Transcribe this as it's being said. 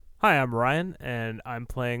Hi, I'm Ryan, and I'm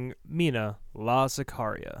playing Mina La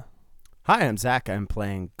Sicaria. Hi, I'm Zach. I'm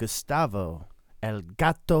playing Gustavo El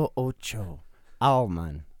Gato Ocho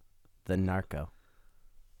Alman, the narco.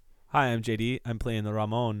 Hi, I'm JD. I'm playing the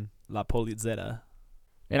Ramon La Polizeta.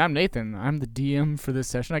 And I'm Nathan. I'm the DM for this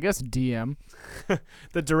session. I guess DM.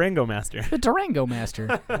 The Durango Master. The Durango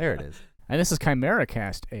Master. There it is. And this is Chimera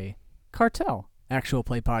Cast, a cartel actual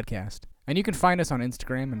play podcast. And you can find us on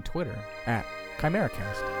Instagram and Twitter at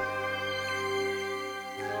ChimeraCast.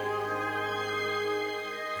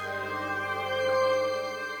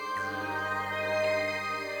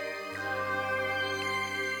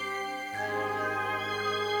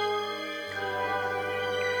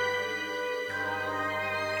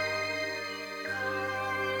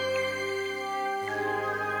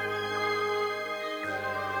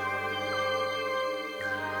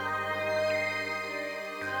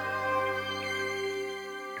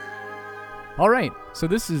 All right, so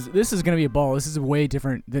this is going to be a ball. This is way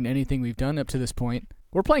different than anything we've done up to this point.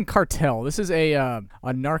 We're playing Cartel. This is a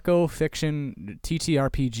narco fiction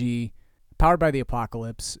TTRPG powered by the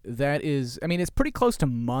apocalypse. That is, I mean, it's pretty close to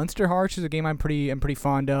Monster Hearts, which is a game I'm pretty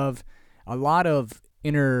fond of. A lot of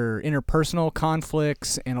interpersonal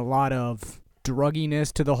conflicts and a lot of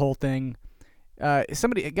drugginess to the whole thing.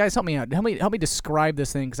 Somebody, guys, help me out. Help me describe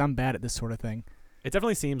this thing because I'm bad at this sort of thing. It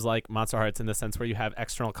definitely seems like Monster Hearts in the sense where you have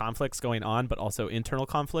external conflicts going on, but also internal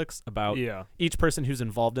conflicts about each person who's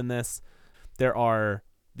involved in this. There are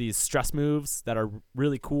these stress moves that are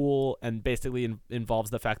really cool and basically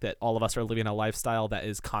involves the fact that all of us are living a lifestyle that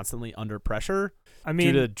is constantly under pressure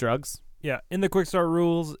due to drugs. Yeah, in the Quick Start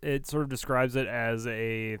rules, it sort of describes it as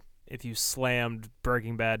if you slammed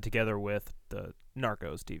Breaking Bad together with the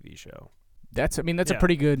Narcos TV show. That's a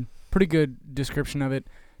pretty good description of it.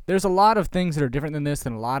 There's a lot of things that are different than this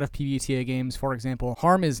than a lot of PBTA games. For example,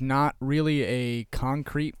 harm is not really a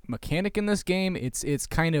concrete mechanic in this game. It's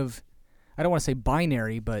kind of, I don't want to say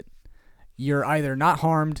binary, but you're either not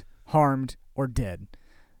harmed, or dead.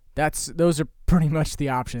 Those are pretty much the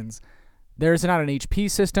options. There's not an HP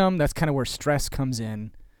system. That's kind of where stress comes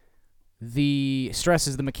in. The stress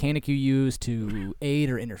is the mechanic you use to aid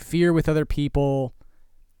or interfere with other people.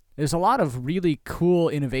 There's a lot of really cool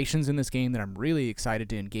innovations in this game that I'm really excited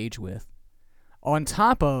to engage with. On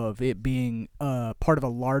top of it being part of a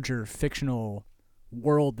larger fictional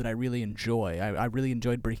world that I really enjoy. I really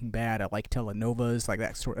enjoyed Breaking Bad. I like telenovas, like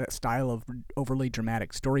that style of overly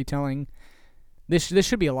dramatic storytelling. This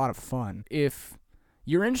should be a lot of fun. If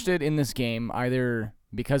you're interested in this game, either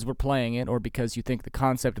because we're playing it or because you think the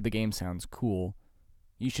concept of the game sounds cool,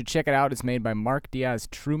 you should check it out. It's made by Mark Diaz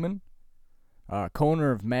Truman,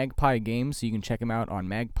 co-owner of Magpie Games, so you can check him out on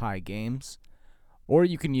Magpie Games. Or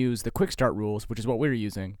you can use the Quick Start rules, which is what we're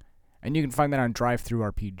using, and you can find that on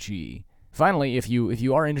DriveThruRPG. Finally, if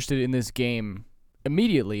you are interested in this game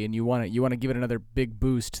immediately and you want to give it another big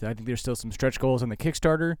boost, I think there's still some stretch goals on the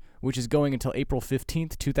Kickstarter, which is going until April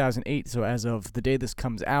 15th, 2008. So as of the day this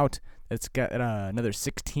comes out, it's got another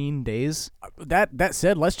 16 days. That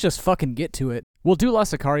said, let's just fucking get to it. We'll do La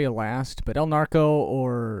Sicaria last, but El Narco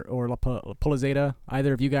or La Polizeta,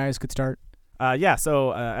 either of you guys could start.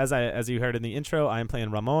 So as you heard in the intro, I am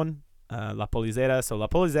playing Ramon La Polizeta. So La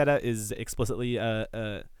Polizeta is explicitly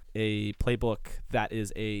a playbook that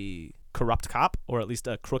is a corrupt cop, or at least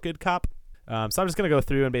a crooked cop. So I'm just going to go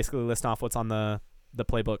through and basically list off what's on the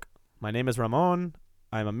playbook. My name is Ramon.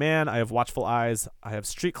 I'm a man. I have watchful eyes. I have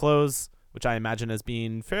street clothes, which I imagine as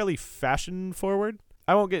being fairly fashion forward.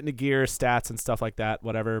 I won't get into gear, stats, and stuff like that,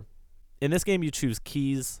 whatever. In this game, you choose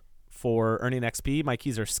keys for earning XP. My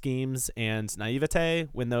keys are schemes and naivete.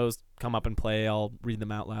 When those come up in play, I'll read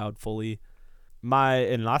them out loud fully. My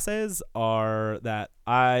enlaces are that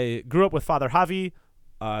I grew up with Father Javi.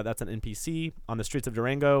 That's an NPC on the streets of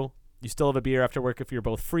Durango. You still have a beer after work if you're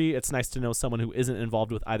both free. It's nice to know someone who isn't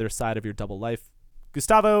involved with either side of your double life.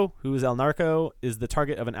 Gustavo, who is El Narco, is the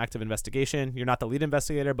target of an active investigation. You're not the lead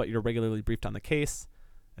investigator, but you're regularly briefed on the case.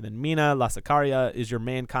 And then Mina La Sicaria is your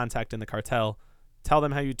main contact in the cartel. Tell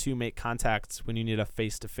them how you two make contacts when you need a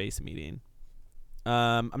face-to-face meeting.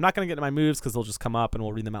 I'm not going to get into my moves because they'll just come up and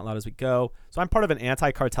we'll read them out loud as we go. So I'm part of an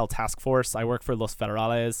anti-cartel task force. I work for Los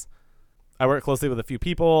Federales. I work closely with a few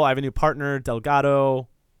people. I have a new partner, Delgado,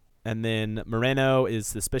 and then Moreno is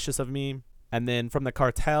suspicious of me. And then from the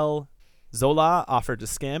cartel, Zola offered to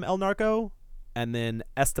scam El Narco, and then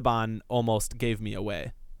Esteban almost gave me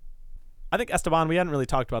away. I think Esteban, we hadn't really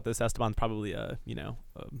talked about this. Esteban's probably a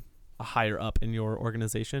higher up in your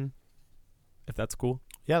organization, if that's cool.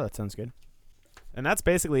 Yeah, that sounds good. And that's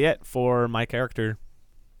basically it for my character.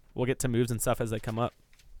 We'll get to moves and stuff as they come up.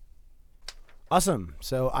 Awesome.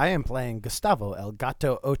 So I am playing Gustavo El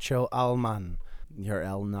Gato Ocho Alman, your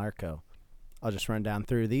El Narco. I'll just run down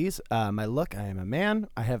through these. My look, I am a man.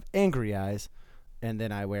 I have angry eyes, and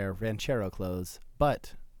then I wear ranchero clothes,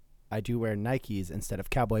 but I do wear Nikes instead of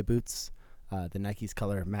cowboy boots. The Nikes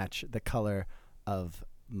color match the color of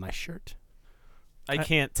my shirt. I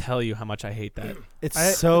can't tell you how much I hate that.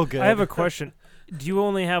 It's so good. I have a question. Do you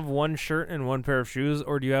only have one shirt and one pair of shoes,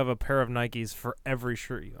 or do you have a pair of Nikes for every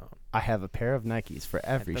shirt you own? I have a pair of Nikes for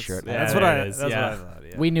every shirt. That's Yeah, what it is, That's yeah. what I thought.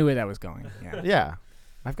 Yeah. We knew where that was going. Yeah. Yeah.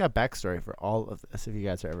 I've got backstory for all of this if you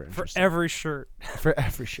guys are ever for interested. every shirt. For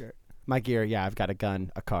every shirt. My gear, yeah, I've got a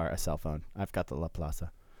gun, a car, a cell phone. I've got the La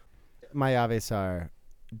Plaza. My aves are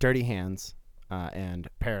dirty hands and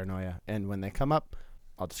paranoia. And when they come up,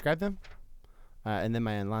 I'll describe them. And then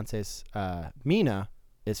my enlances, Mina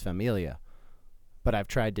is familia. But I've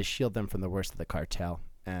tried to shield them from the worst of the cartel.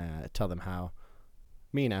 Tell them how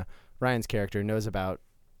Mina, Ryan's character, knows about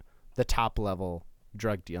the top level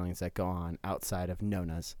drug dealings that go on outside of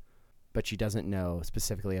Nona's. But she doesn't know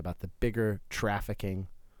specifically about the bigger trafficking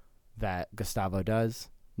that Gustavo does,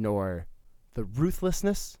 nor the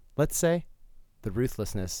ruthlessness, let's say, the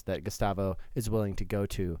ruthlessness that Gustavo is willing to go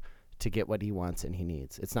to get what he wants and he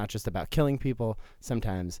needs. It's not just about killing people.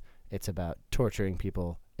 Sometimes it's about torturing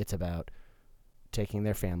people. It's about taking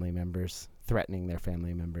their family members, threatening their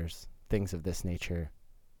family members, things of this nature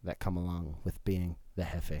that come along with being the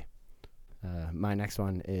jefe. My next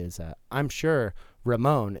one is, I'm sure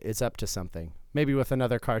Ramon is up to something. Maybe with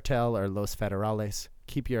another cartel or Los Federales.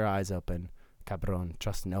 Keep your eyes open. Cabron,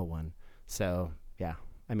 trust no one. So, yeah.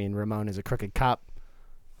 I mean, Ramon is a crooked cop.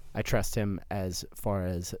 I trust him as far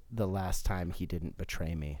as the last time he didn't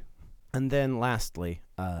betray me. And then lastly,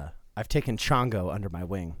 I've taken Chongo under my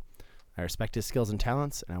wing. I respect his skills and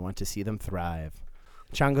talents, and I want to see them thrive.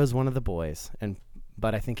 Chongo's one of the boys,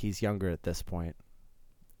 but I think he's younger at this point.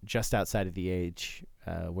 Just outside of the age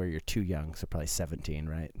where you're too young, so probably 17,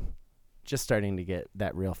 right? Just starting to get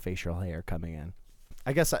that real facial hair coming in.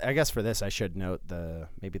 I guess for this I should note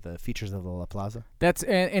maybe the features of the La Plaza. That's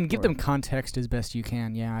and give them context as best you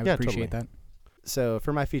can. Yeah, I would appreciate that. So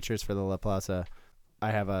for my features for the La Plaza, I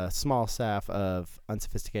have a small staff of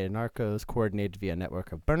unsophisticated narcos coordinated via a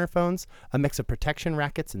network of burner phones, a mix of protection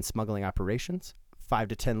rackets and smuggling operations, 5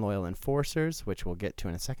 to 10 loyal enforcers, which we'll get to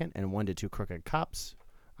in a second, and 1 to 2 crooked cops.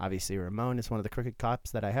 Obviously, Ramon is one of the crooked cops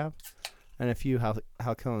that I have, and a few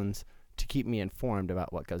halcones to keep me informed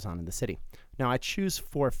about what goes on in the city. Now, I choose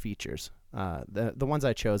 4 features. The ones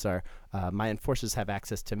I chose are my enforcers have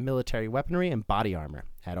access to military weaponry and body armor,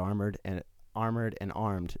 add armored and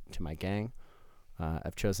armed to my gang. I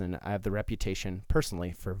have the reputation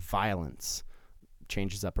personally for violence,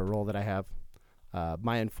 changes up a role that I have.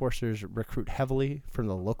 My enforcers recruit heavily from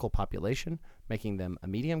the local population, making them a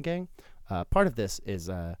medium gang. Part of this is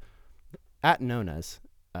at Nona's,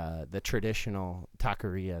 the traditional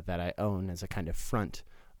taqueria that I own as a kind of front.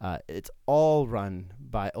 It's all run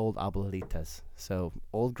by old abuelitas, so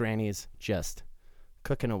old grannies just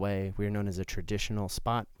cooking away. We're known as a traditional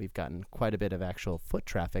spot. We've gotten quite a bit of actual foot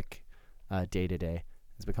traffic day to day.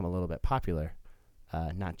 It's become a little bit popular,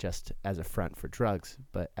 not just as a front for drugs,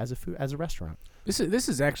 but as a restaurant. This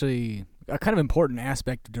is actually a kind of important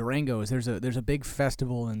aspect of Durango. Is there's a big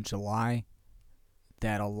festival in July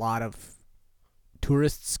that a lot of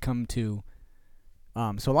tourists come to.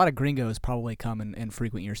 So a lot of gringos probably come and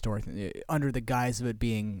frequent your store under the guise of it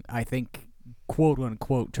being, I think, quote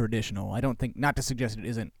unquote traditional. I don't think, not to suggest it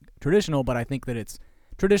isn't traditional, but I think that it's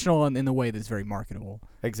traditional in the way that's very marketable.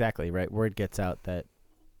 Exactly, right. Word gets out that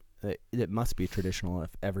it must be traditional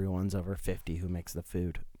if everyone's over 50 who makes the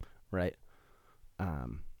food, right?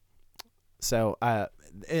 So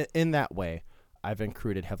in that way, I've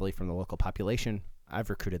recruited heavily from the local population. I've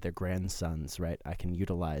recruited their grandsons, right? I can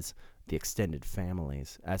utilize the extended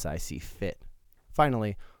families as I see fit.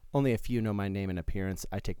 Finally, only a few know my name and appearance.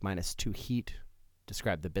 I take -2 heat,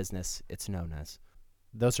 describe the business it's known as.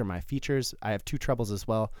 Those are my features. I have 2 troubles as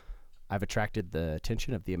well. I've attracted the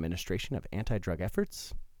attention of the administration of anti-drug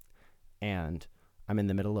efforts, and I'm in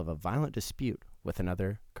the middle of a violent dispute with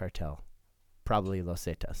another cartel, probably Los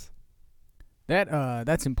Zetas.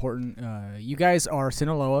 That's important. You guys are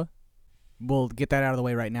Sinaloa. We'll get that out of the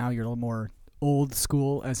way right now. You're a little more old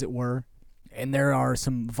school, as it were, and there are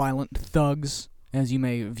some violent thugs, as you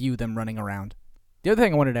may view them running around. The other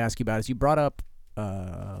thing I wanted to ask you about is you brought up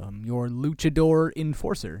your luchador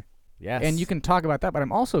enforcer. Yes. And you can talk about that, but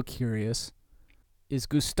I'm also curious, is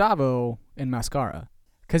Gustavo in Mascara?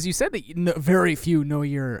 Because you said that very few know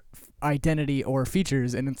your identity or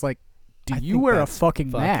features, and it's like, do you wear a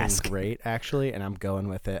fucking mask? Great, actually, and I'm going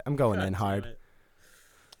with it. I'm going in hard.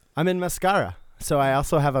 I'm in Mascara. So I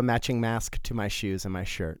also have a matching mask to my shoes and my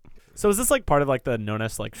shirt. So is this like part of like the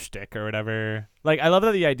Nonus like shtick or whatever? Like I love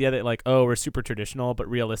that the idea that like, oh, we're super traditional, but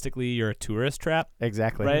realistically you're a tourist trap,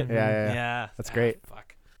 Exactly. right? Yeah. That's great.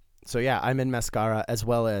 Fuck. So yeah, I'm in Mascara as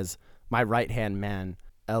well as my right-hand man,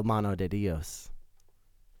 El Mano de Dios,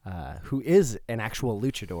 who is an actual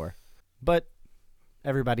luchador. But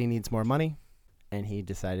everybody needs more money, and he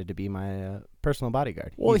decided to be my personal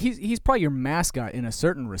bodyguard. Well, he's probably your mascot in a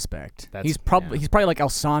certain respect. That's- He's probably yeah. he's probably like El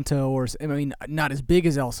Santo, or I mean, not as big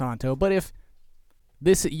as El Santo, but if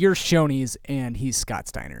this you're Shoney's and he's Scott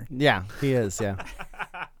Steiner. Yeah, he is, yeah.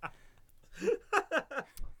 Do you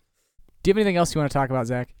have anything else you want to talk about,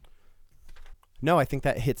 Zach? No, I think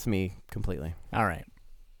that hits me completely. All right,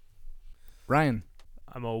 Ryan.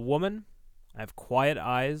 I'm a woman. I have quiet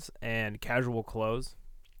eyes and casual clothes,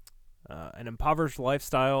 an impoverished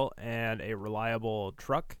lifestyle, and a reliable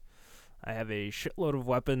truck. I have a shitload of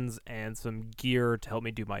weapons and some gear to help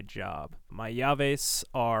me do my job. My llaves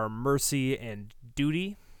are mercy and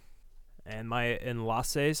duty, and my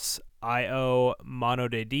enlaces I owe Mano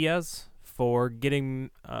de Diaz for getting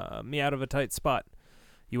me out of a tight spot.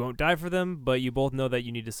 You won't die for them, but you both know that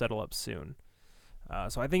you need to settle up soon.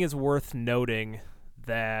 So I think it's worth noting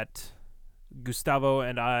that Gustavo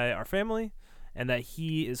and I are family, and that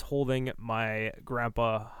he is holding my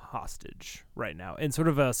grandpa hostage right now in sort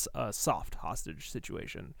of a soft hostage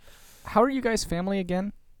situation. How are you guys family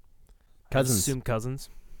again? Cousins. I assume cousins.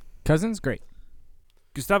 Cousins? Great.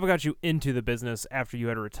 Gustavo got you into the business after you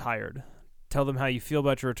had retired. Tell them how you feel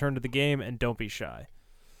about your return to the game, and don't be shy.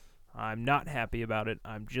 I'm not happy about it.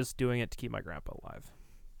 I'm just doing it to keep my grandpa alive.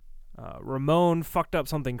 Ramon fucked up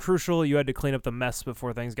something crucial. You had to clean up the mess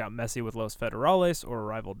before things got messy with Los Federales or a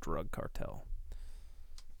rival drug cartel.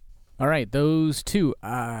 All right, those two.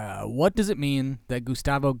 What does it mean that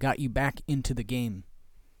Gustavo got you back into the game?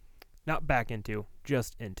 Not back into,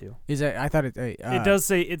 just into. Is that I thought it? It does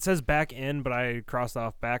say, it says back in, but I crossed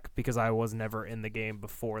off back because I was never in the game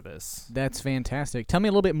before this. That's fantastic. Tell me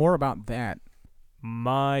a little bit more about that.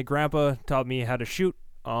 My grandpa taught me how to shoot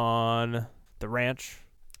on the ranch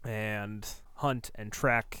and hunt and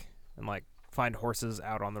track and like find horses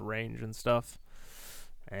out on the range and stuff.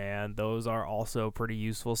 And those are also pretty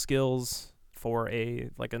useful skills for a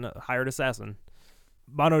hired assassin.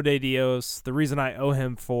 Mano de Dios, the reason I owe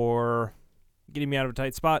him for getting me out of a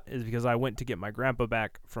tight spot is because I went to get my grandpa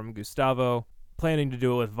back from Gustavo, planning to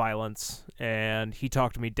do it with violence, and he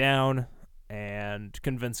talked me down and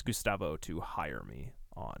convinced Gustavo to hire me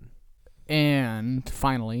on. And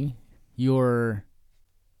finally, your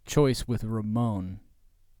choice with Ramon.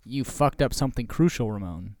 You fucked up something crucial,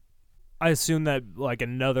 Ramon. I assume that like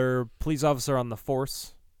another police officer on the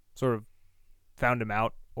force sort of found him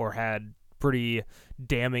out or had pretty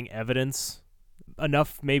damning evidence,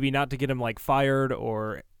 enough maybe not to get him like fired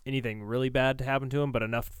or anything really bad to happen to him, but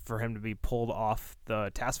enough for him to be pulled off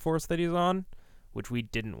the task force that he's on, which we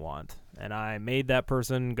didn't want, and I made that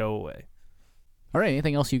person go away. All right,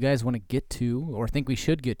 anything else you guys want to get to or think we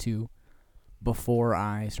should get to before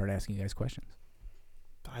I start asking you guys questions?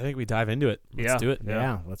 I think we dive into it. Let's do it.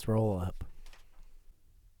 Yeah, let's roll up.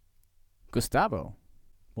 Gustavo,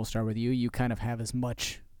 we'll start with you. You kind of have as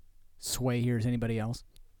much sway here as anybody else.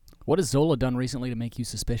 What has Zola done recently to make you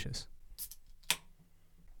suspicious?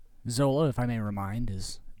 Zola, if I may remind,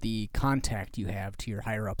 is the contact you have to your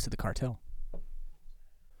higher-ups at the cartel.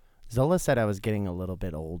 Zola said I was getting a little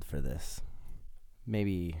bit old for this.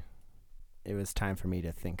 Maybe it was time for me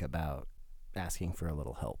to think about asking for a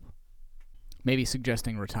little help. Maybe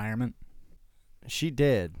suggesting retirement. She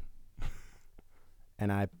did.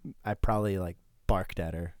 And I probably like barked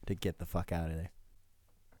at her to get the fuck out of there.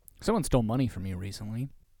 Someone stole money from you recently,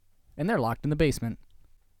 and they're locked in the basement.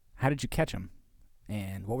 How did you catch them?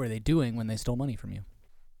 And what were they doing when they stole money from you?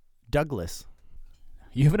 Douglas.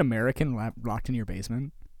 You have an American locked in your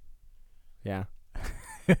basement? Yeah.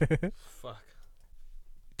 Fuck.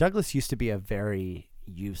 Douglas used to be a very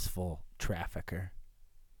useful trafficker.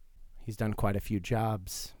 He's done quite a few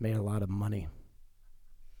jobs, made a lot of money.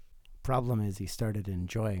 Problem is he started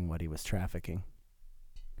enjoying what he was trafficking.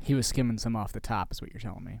 He was skimming some off the top, is what you're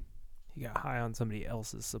telling me. He got high on somebody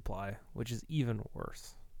else's supply, which is even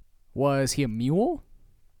worse. Was he a mule?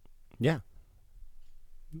 Yeah.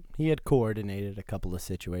 He had coordinated a couple of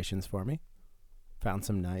situations for me. Found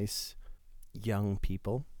some nice young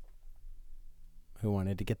people who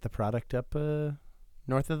wanted to get the product up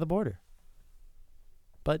north of the border.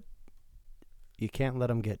 But you can't let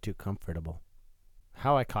him get too comfortable.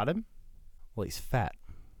 How I caught him? Well, he's fat.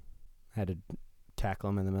 I had to tackle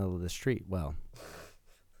him in the middle of the street. Well,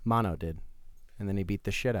 Mono did. And then he beat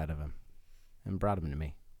the shit out of him and brought him to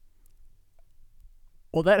me.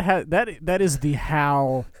 Well, that is the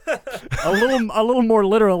how a little more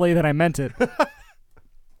literally than I meant it.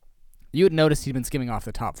 You would notice he'd been skimming off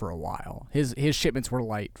the top for a while. His shipments were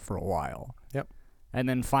light for a while. Yep. And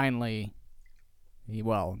then finally,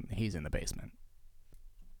 he's in the basement.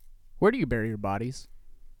 Where do you bury your bodies?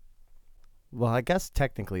 Well, I guess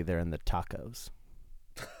technically they're in the tacos.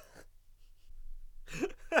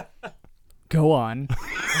 Go on.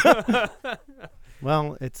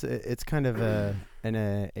 Well, it's kind of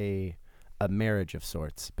a marriage of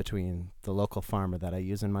sorts between the local farmer that I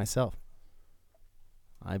use and myself.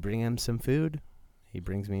 I bring him some food. He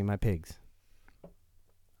brings me my pigs.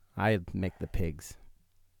 I make the pigs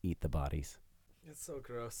eat the bodies. It's so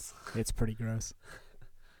gross. It's pretty gross.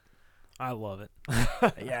 I love it.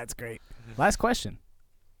 Yeah, it's great. Last question.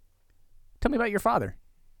 Tell me about your father.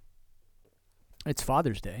 It's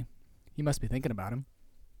Father's Day. You must be thinking about him.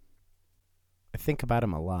 I think about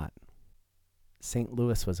him a lot. St.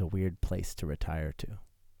 Louis was a weird place to retire to.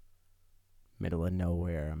 Middle of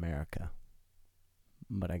nowhere, America.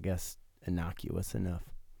 But I guess innocuous enough.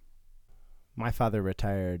 My father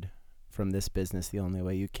retired from this business the only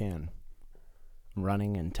way you can.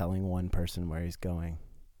 Running and telling one person where he's going.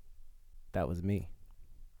 That was me.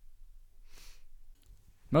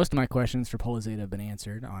 Most of my questions for Polizeta have been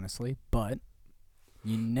answered, honestly, but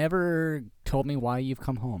you never told me why you've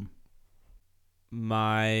come home.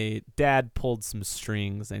 My dad pulled some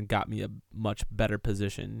strings and got me a much better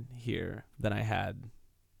position here than I had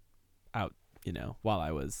out, while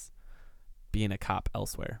I was being a cop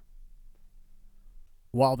elsewhere.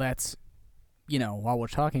 While we're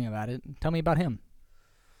talking about it, tell me about him.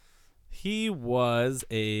 He was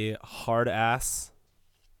a hard-ass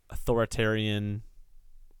authoritarian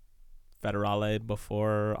federale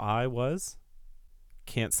before I was.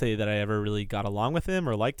 Can't say that I ever really got along with him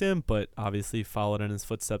or liked him, but obviously followed in his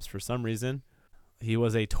footsteps for some reason. He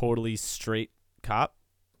was a totally straight cop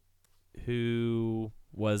who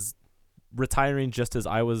was retiring just as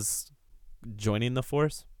I was joining the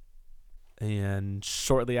force. And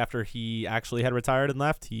shortly after he actually had retired and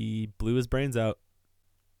left, he blew his brains out.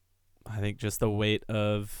 I think just the weight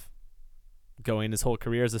of going his whole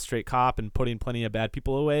career as a straight cop and putting plenty of bad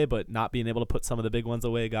people away, but not being able to put some of the big ones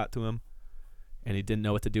away got to him. And he didn't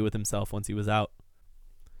know what to do with himself once he was out.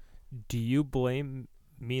 Do you blame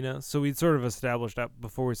Mina? So we'd sort of established that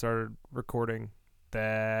before we started recording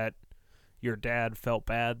that your dad felt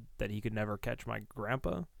bad that he could never catch my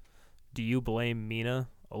grandpa. Do you blame Mina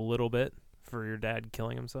a little bit for your dad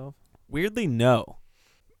killing himself? Weirdly, no.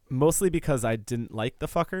 Mostly because I didn't like the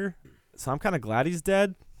fucker. So I'm kind of glad he's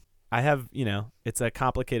dead. I have, it's a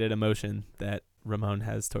complicated emotion that Ramon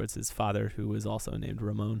has towards his father, who was also named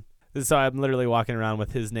Ramon. So I'm literally walking around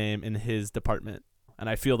with his name in his department, and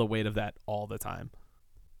I feel the weight of that all the time.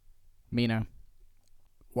 Mina,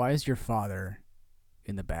 why is your father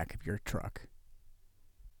in the back of your truck?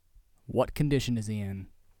 What condition is he in?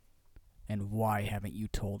 And why haven't you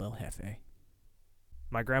told El Jefe?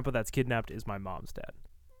 My grandpa that's kidnapped is my mom's dad.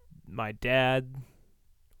 My dad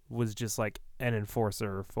was just like an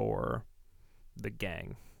enforcer for the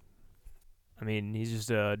gang. I mean, he's just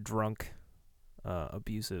a drunk,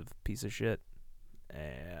 abusive piece of shit,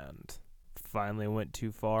 and finally went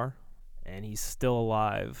too far, and he's still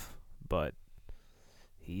alive, but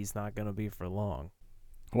he's not going to be for long.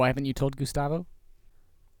 Why haven't you told Gustavo?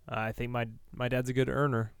 I think my dad's a good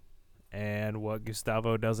earner, and what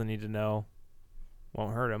Gustavo doesn't need to know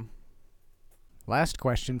won't hurt him. Last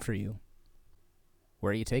question for you.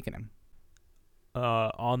 Where are you taking him?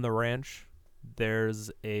 On the ranch, there's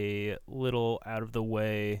a little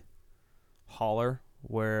out-of-the-way holler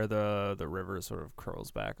where the river sort of curls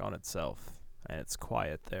back on itself, and it's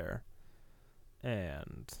quiet there.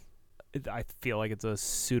 And I feel like it's a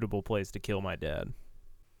suitable place to kill my dad.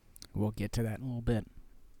 We'll get to that in a little bit.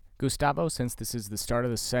 Gustavo, since this is the start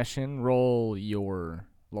of the session, roll your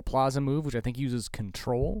La Plaza move, which I think uses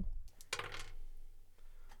control.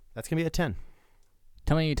 That's going to be a 10.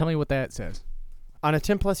 Tell me what that says. On a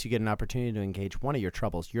 10+, you get an opportunity to engage one of your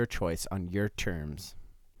troubles, your choice, on your terms.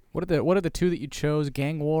 What are the two that you chose?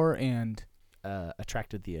 Gang war and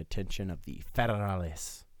attracted the attention of the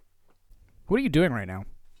Federales. What are you doing right now?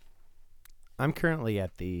 I'm currently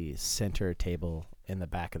at the center table in the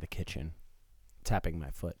back of the kitchen, tapping my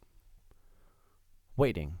foot,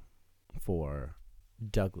 waiting for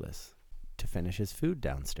Douglas to finish his food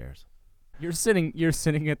downstairs. You're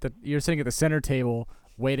sitting at the center table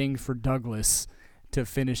waiting for Douglas to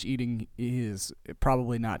finish eating his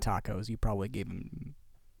probably not tacos. You probably gave him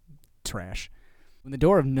trash. When the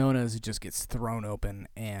door of Nona's just gets thrown open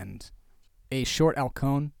and a short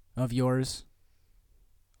halcón of yours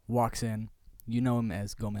walks in, You know him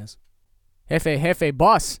as Gomez. Jefe,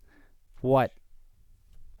 boss. What?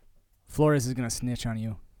 Flores is going to snitch on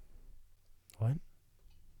you. What?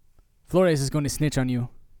 Flores is going to snitch on you.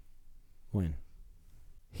 When?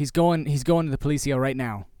 He's going to the Policio right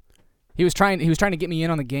now. He was trying to get me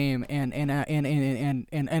in on the game, and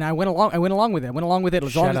I went along with it.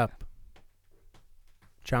 Shut up.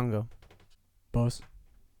 Django, boss.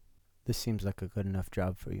 this seems like a good enough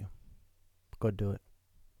job for you. Go do it.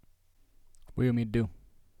 What do you want me to do?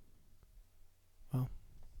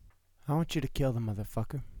 I want you to kill the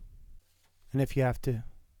motherfucker. And if you have to,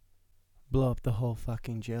 blow up the whole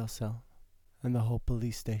fucking jail cell and the whole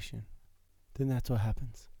police station, then that's what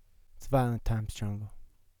happens. It's violent times, Django.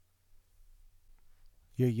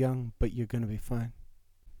 You're young, but you're gonna be fine.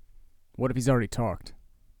 What if he's already talked?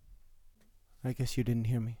 I guess you didn't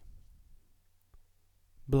hear me.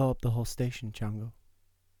 Blow up the whole station, Django.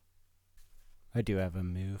 I do have a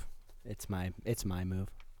move. It's my move.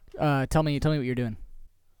 Tell me what you're doing.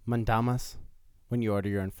 Mandamas. When you order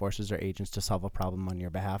your enforcers or agents to solve a problem on your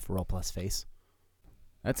behalf, roll plus face.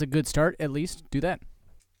 That's a good start, at least. Do that.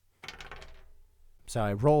 So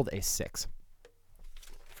I rolled a 6.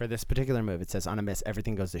 For this particular move, it says, on a miss,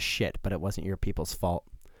 everything goes to shit, but it wasn't your people's fault.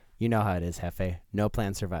 You know how it is, Jefe. No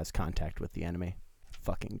plan survives contact with the enemy.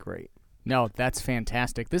 Fucking great. No, that's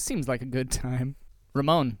fantastic. This seems like a good time.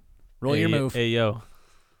 Ramon, roll your move. Hey, yo.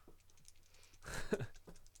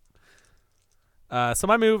 So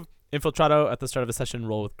my move, Infiltrado. At the start of a session,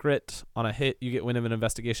 roll with grit. On a hit, you get wind of an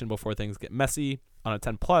investigation before things get messy. On a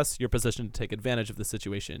 10+, you're positioned to take advantage of the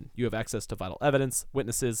situation. You have access to vital evidence,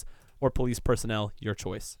 witnesses, or police personnel, your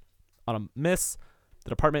choice. On a miss, the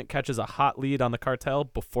department catches a hot lead on the cartel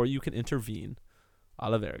before you can intervene.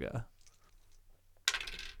 A la verga.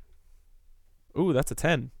 Ooh, that's a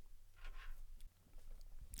 10.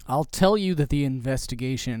 I'll tell you that the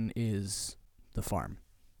investigation is the farm.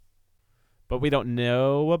 But we don't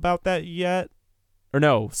know about that yet. Or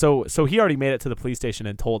no, so he already made it to the police station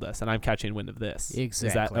and told us, and I'm catching wind of this. Exactly.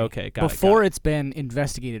 Is that okay? Got Before it. it's been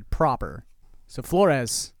investigated proper. So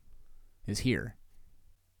Flores is here.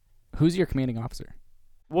 Who's your commanding officer?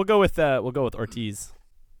 We'll go with Ortiz.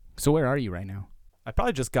 So where are you right now? I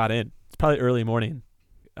probably just got in. It's probably early morning.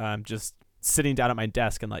 I'm just sitting down at my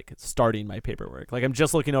desk and like starting my paperwork. Like I'm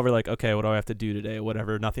just looking over like, okay, what do I have to do today?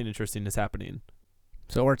 Whatever. Nothing interesting is happening.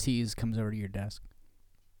 So Ortiz comes over to your desk.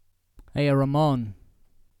 Hey, Ramon.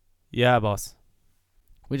 Yeah, boss.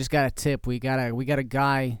 We just got a tip. We got a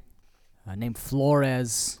guy named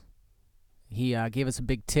Flores. He gave us a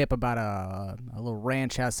big tip about a little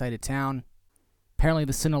ranch outside of town. Apparently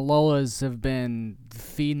the Sinaloas have been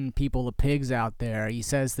feeding people the pigs out there. He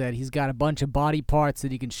says that he's got a bunch of body parts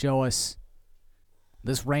that he can show us.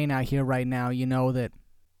 This rain out here right now, you know that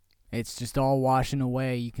it's just all washing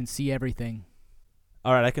away. You can see everything.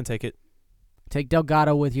 All right, I can take it. Take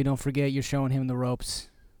Delgado with you. Don't forget you're showing him the ropes.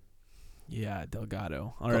 Yeah,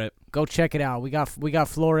 Delgado. All right. Go check it out. We got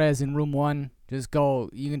Flores in room 1. Just go.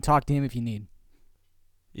 You can talk to him if you need.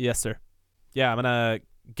 Yes, sir. Yeah, I'm gonna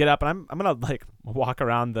get up and I'm gonna like walk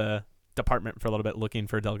around the department for a little bit looking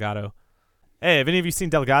for Delgado. Hey, have any of you seen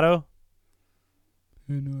Delgado?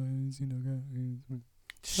 No, I haven't seen Delgado.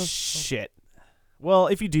 Shit. Well,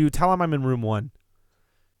 if you do, tell him I'm in room 1.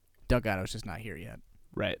 Delgado's just not here yet.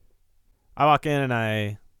 Right. I walk in and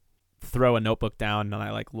I throw a notebook down and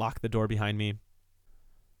I like lock the door behind me.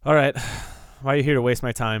 All right. Why are you here to waste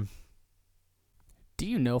my time? Do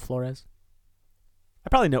you know Flores? I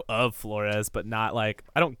probably know of Flores, but not like,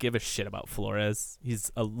 I don't give a shit about Flores.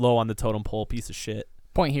 He's a low on the totem pole piece of shit.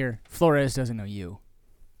 Point here. Flores doesn't know you.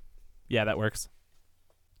 Yeah, that works.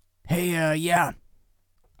 Hey, yeah.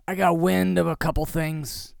 I got wind of a couple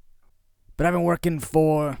things. But I've been working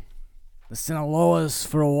for the Sinaloas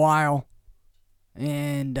for a while.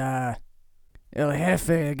 And, El Jefe,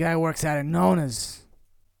 the guy who works out of Nona's,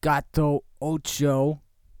 Gato Ocho.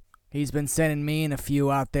 He's been sending me and a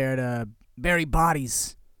few out there to bury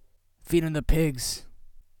bodies, feeding the pigs.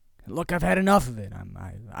 Look, I've had enough of it.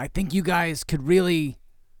 I think you guys could really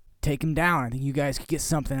take him down. I think you guys could get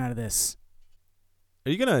something out of this.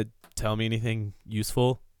 Are you going to tell me anything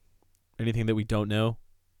useful? Anything that we don't know?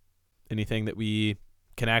 Anything that we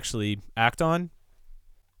can actually act on?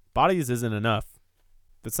 Bodies isn't enough.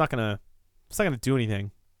 It's not gonna do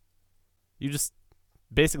anything. You just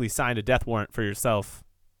basically signed a death warrant for yourself.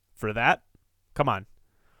 For that? Come on.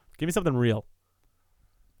 Give me something real.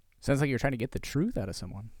 Sounds like you're trying to get the truth out of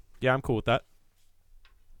someone. Yeah, I'm cool with that.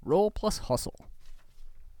 Roll plus hustle.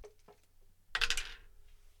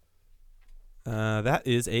 That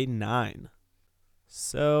is a 9.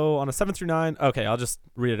 So on a 7 through 9, okay, I'll just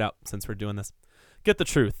read it out since we're doing this. Get the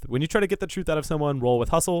truth. When you try to get the truth out of someone, roll with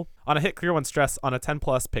hustle. On a hit, clear 1 stress. On a 10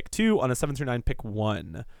 plus, pick 2. On a 7 through 9, pick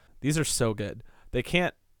 1. These are so good. They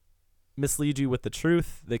can't mislead you with the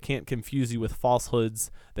truth. They can't confuse you with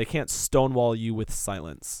falsehoods. They can't stonewall you with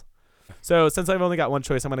silence. So since I've only got one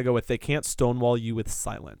choice, I'm going to go with they can't stonewall you with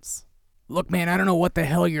silence. Look, man, I don't know what the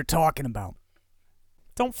hell you're talking about.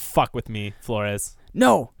 Don't fuck with me, Flores.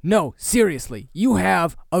 No, seriously. You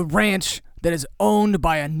have a ranch that is owned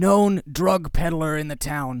by a known drug peddler in the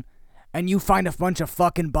town, and you find a bunch of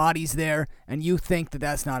fucking bodies there, and you think that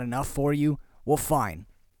that's not enough for you? Well, fine.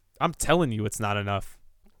 I'm telling you it's not enough.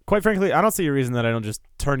 Quite frankly, I don't see a reason that I don't just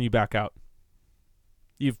turn you back out.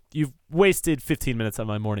 You've wasted 15 minutes of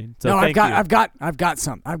my morning. So no, thank you. I've got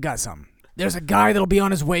something. There's a guy that'll be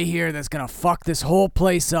on his way here that's gonna fuck this whole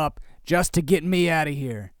place up just to get me out of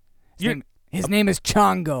here. His name is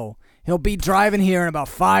Chongo. He'll be driving here in about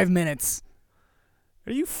 5 minutes.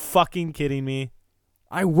 Are you fucking kidding me?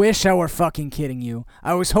 I wish I were fucking kidding you.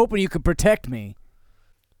 I was hoping you could protect me.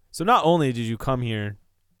 So not only did you come here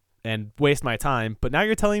and waste my time, but now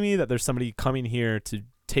you're telling me that there's somebody coming here to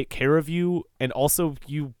take care of you, and also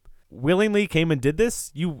you willingly came and did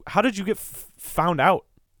this? How did you get found out?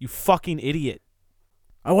 You fucking idiot.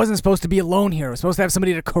 I wasn't supposed to be alone here. I was supposed to have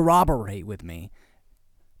somebody to corroborate with me.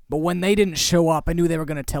 But when they didn't show up, I knew they were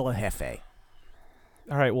going to tell a jefe.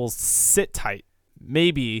 All right, well, sit tight.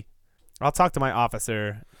 Maybe I'll talk to my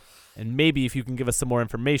officer, and maybe if you can give us some more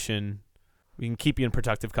information, we can keep you in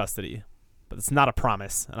protective custody. But it's not a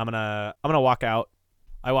promise. And I'm gonna walk out.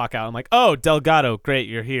 I walk out. I'm like, oh, Delgado, great,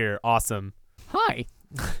 you're here. Awesome. Hi.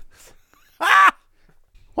 Ah!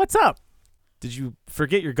 What's up? Did you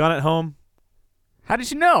forget your gun at home? How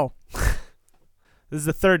did you know? This is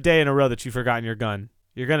the 3rd day in a row that you've forgotten your gun.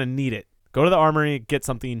 You're going to need it. Go to the armory, get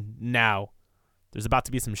something now. There's about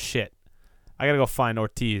to be some shit. I got to go find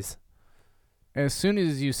Ortiz. As soon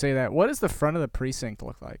as you say that, what does the front of the precinct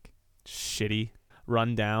look like? Shitty.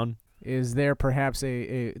 Run down. Is there perhaps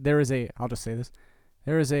I'll just say this.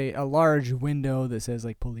 There is a large window that says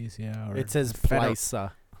like Policia or It says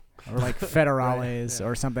Plaza. or like Federales Right, yeah.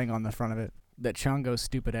 or something on the front of it that Chongo's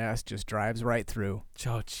stupid ass just drives right through.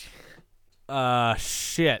 Shit.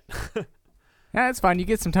 Yeah, it's fine. You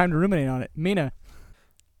get some time to ruminate on it. Mina.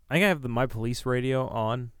 I think I have my police radio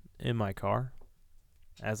on in my car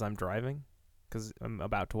as I'm driving because I'm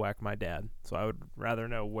about to whack my dad. So I would rather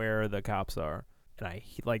know where the cops are. And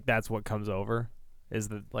that's what comes over is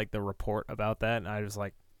the report about that. And I was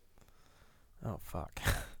like, oh, fuck.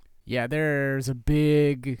 Yeah, there's a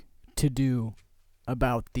big to-do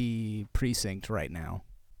about the precinct right now.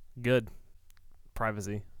 Good.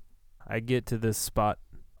 Privacy. I get to this spot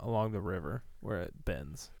along the river where it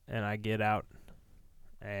bends, and I get out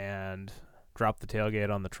and drop the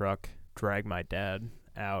tailgate on the truck, drag my dad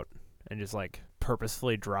out, and just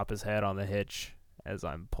purposefully drop his head on the hitch as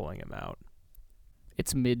I'm pulling him out.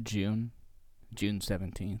 It's mid-June, June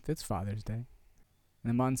 17th. It's Father's Day.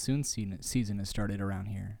 The monsoon season has started around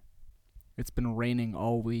here. It's been raining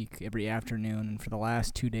all week, every afternoon, and for the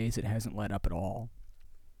last 2 days it hasn't let up at all.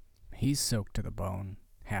 He's soaked to the bone,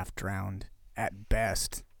 half drowned, at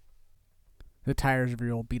best. The tires of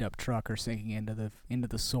your old beat-up truck are sinking into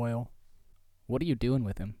the soil. What are you doing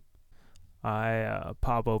with him? I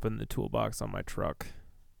pop open the toolbox on my truck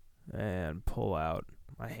and pull out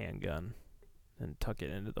my handgun and tuck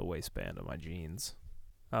it into the waistband of my jeans.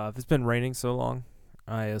 If it's been raining so long,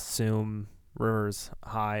 I assume river's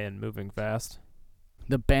high and moving fast.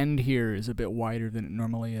 The bend here is a bit wider than it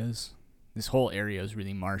normally is. This whole area is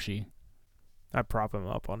really marshy. I prop him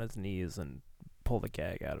up on his knees and pull the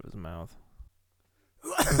gag out of his mouth.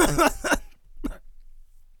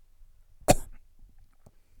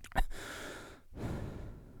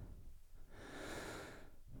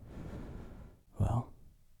 Well,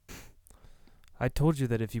 I told you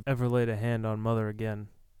that if you ever laid a hand on Mother again,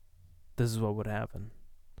 this is what would happen.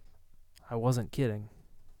 I wasn't kidding.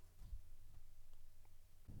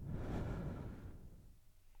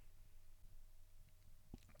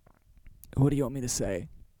 what do you want me to say?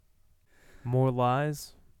 More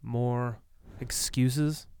lies, more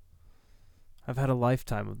excuses. I've had a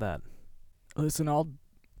lifetime of that. Listen,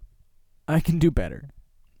 I can do better.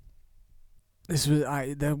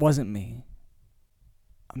 That wasn't me.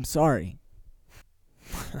 I'm sorry.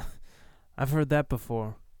 I've heard that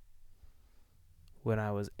before. When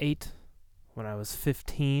I was 8, when I was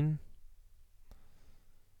 15,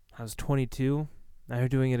 I was 22, now you're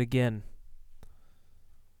doing it again.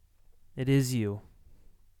 It is you.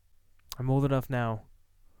 I'm old enough now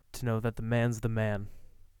to know that the man's the man.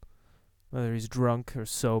 Whether he's drunk or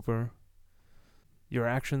sober, your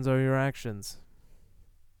actions are your actions.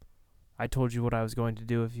 I told you what I was going to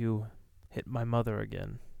do if you hit my mother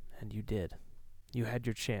again, and you did. You had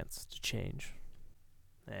your chance to change.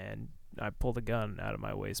 And I pulled a gun out of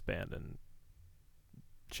my waistband and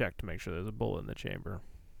checked to make sure there's a bullet in the chamber.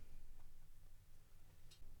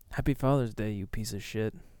 Happy Father's Day, you piece of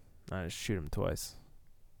shit. I just shoot him twice.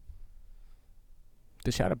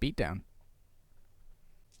 Dish out a beatdown.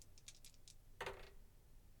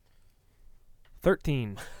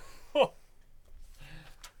 13.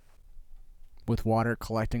 With water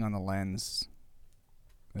collecting on the lens,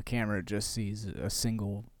 the camera just sees a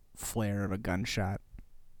single flare of a gunshot.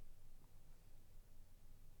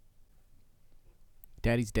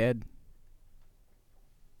 Daddy's dead.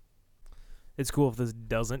 It's cool if this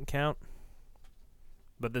doesn't count,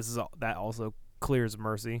 but that also clears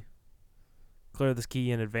mercy. Clear this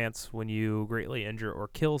key in advance when you greatly injure or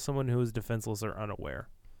kill someone who is defenseless or unaware.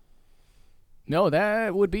 No,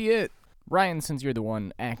 that would be it. Ryan, since you're the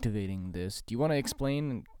one activating this, do you want to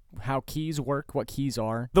explain how keys work, what keys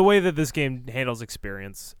are? The way that this game handles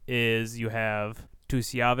experience is you have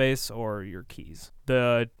tus llaves, or your keys.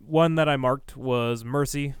 The one that I marked was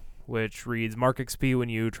Mercy, which reads Mark XP when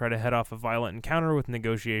you try to head off a violent encounter with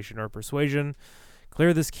negotiation or persuasion.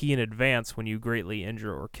 Clear this key in advance when you greatly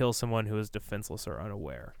injure or kill someone who is defenseless or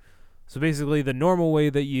unaware. So basically, the normal way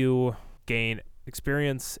that you gain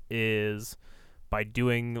experience is by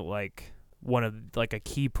doing a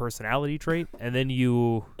key personality trait, and then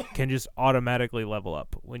you can just automatically level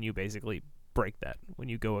up when you basically break that, when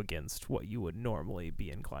you go against what you would normally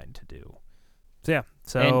be inclined to do. So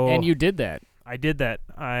yeah, And you did that. I did that.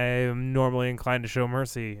 I am normally inclined to show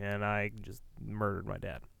mercy, and I just murdered my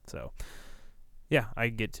dad. So yeah, I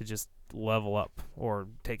get to just level up or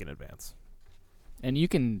take an advance. And you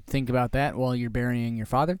can think about that while you're burying your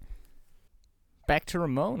father. Back to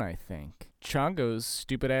Ramon, I think. Chongo's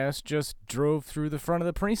stupid ass just drove through the front of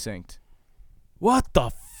the precinct. What the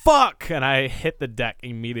fuck? And I hit the deck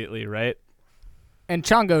immediately, right? And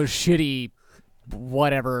Chongo's shitty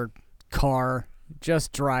whatever car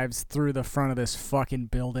just drives through the front of this fucking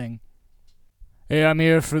building. Hey, I'm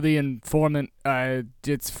here for the informant.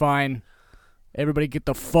 It's fine. Everybody get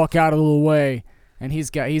the fuck out of the way. And he's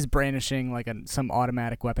brandishing like some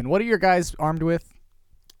automatic weapon. What are your guys armed with?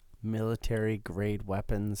 Military grade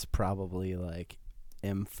weapons, probably like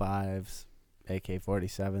M5s,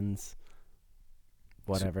 AK-47s,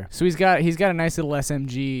 whatever. So he's got a nice little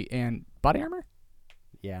SMG and body armor?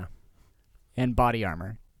 Yeah. And body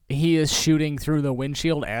armor. He is shooting through the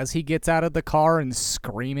windshield as he gets out of the car and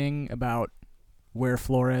screaming about where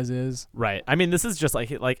Flores is. Right. I mean, this is just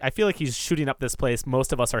like I feel like he's shooting up this place.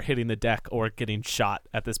 Most of us are hitting the deck or getting shot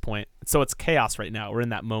at this point. So it's chaos right now. We're in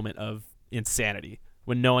that moment of insanity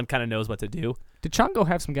when no one kind of knows what to do. Did Chongo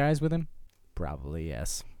have some guys with him? Probably,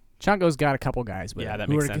 yes. Chongo's got a couple guys with him. Yeah, that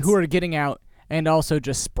makes sense. Who are getting out and also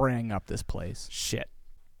just spraying up this place. Shit.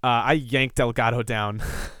 I yanked Delgado down.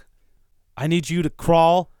 I need you to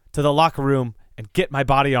crawl to the locker room and get my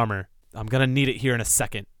body armor. I'm going to need it here in a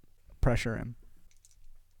second. Pressure him.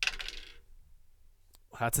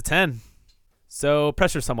 That's a 10. So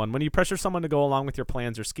pressure someone. When you pressure someone to go along with your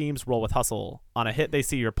plans or schemes, roll with hustle. On a hit, they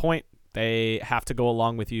see your point. They have to go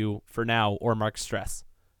along with you for now or mark stress.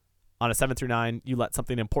 On a 7 through 9, you let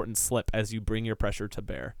something important slip as you bring your pressure to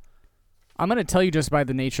bear. I'm going to tell you just by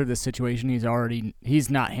the nature of this situation, he's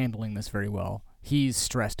not handling this very well. He's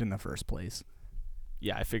stressed in the first place.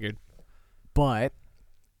 Yeah, I figured. But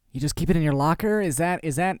you just keep it in your locker? Is that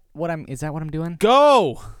what I'm doing?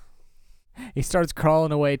 Go! He starts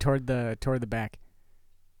crawling away toward the back.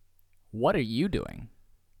 What are you doing?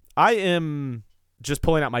 I am just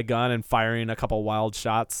pulling out my gun and firing a couple wild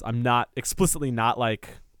shots. I'm not explicitly not like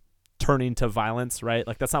turning to violence, right?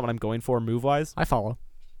 Like that's not what I'm going for move-wise. I follow.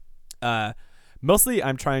 Mostly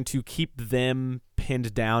I'm trying to keep them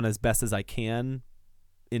pinned down as best as I can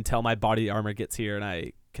until my body armor gets here and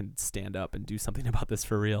I can stand up and do something about this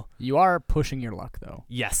for real. You are pushing your luck, though.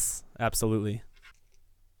 Yes, absolutely.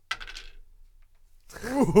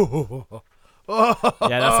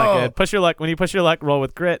 Yeah, that's not good. Push your luck. When you push your luck, roll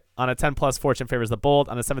with grit. On a 10 plus, fortune favors the bold.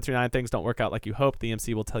 On a 7 through 9, things don't work out like you hope. The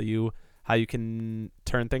MC will tell you how you can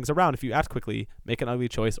turn things around if you act quickly, make an ugly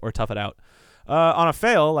choice, or tough it out. On a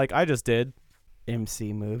fail, like I just did.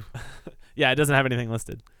 MC move. Yeah, it doesn't have anything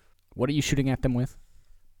listed. What are you shooting at them with?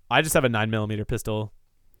 I just have a 9mm pistol.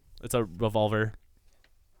 It's a revolver.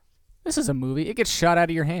 This is a movie. It gets shot out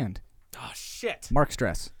of your hand. Oh, shit. Mark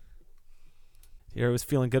stress. Here I was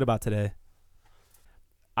feeling good about today.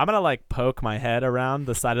 I'm going to like poke my head around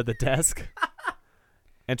the side of the desk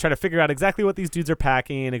and try to figure out exactly what these dudes are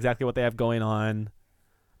packing, exactly what they have going on.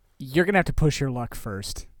 You're going to have to push your luck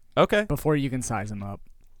first. Okay. Before you can size them up.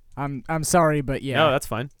 I'm sorry, but yeah. No, that's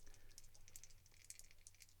fine.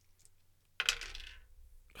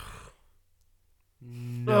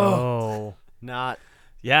 No. Not.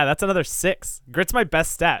 Yeah, that's another 6. Grit's my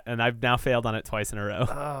best stat, and I've now failed on it twice in a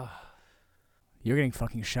row. You're getting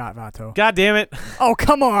fucking shot, Vato. God damn it. Oh,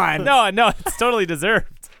 come on. No, it's totally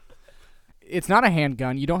deserved. It's not a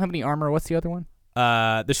handgun. You don't have any armor. What's the other one?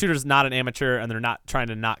 The shooter's not an amateur, and they're not trying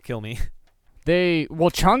to not kill me.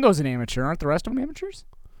 Well, Chongo's an amateur. Aren't the rest of them amateurs?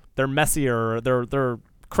 They're messier. They're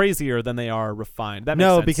crazier than they are refined. That makes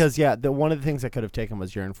No, sense. because one of the things I could have taken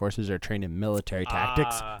was your enforcers are trained in military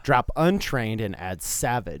tactics. Drop untrained and add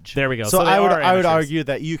savage. There we go. So they I would are amateurs. argue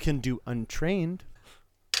that you can do untrained.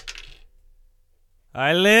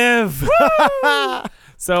 I live.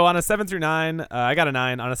 So on a 7 through 9, I got a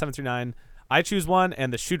 9. On a 7 through 9, I choose one,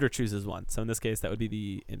 and the shooter chooses one. So in this case, that would be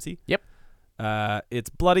the MC. Yep. It's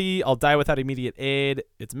bloody. I'll die without immediate aid.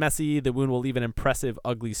 It's messy. The wound will leave an impressive,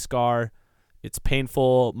 ugly scar. It's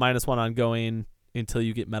painful. -1 ongoing until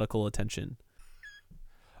you get medical attention.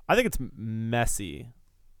 I think it's messy.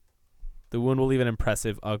 The wound will leave an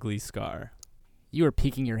impressive, ugly scar. You were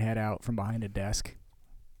peeking your head out from behind a desk.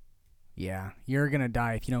 Yeah, you're going to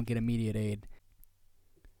die if you don't get immediate aid.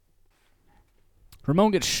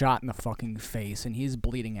 Ramon gets shot in the fucking face, and he's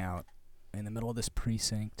bleeding out in the middle of this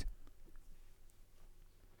precinct.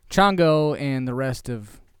 Chongo and the rest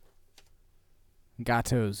of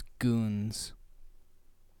Gato's goons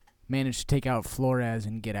manage to take out Flores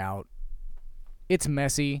and get out. It's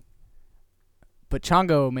messy, but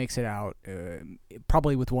Chongo makes it out,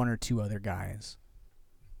 probably with 1 or 2 other guys.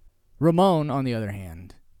 Ramon, on the other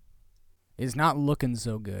hand, is not looking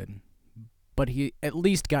so good, but he at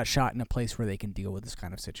least got shot in a place where they can deal with this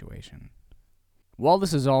kind of situation. While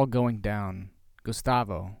this is all going down,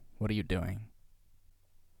 Gustavo, what are you doing?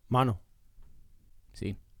 Mano,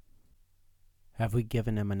 See? have we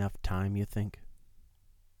given him enough time, you think?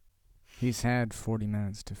 He's had 40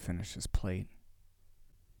 minutes to finish his plate.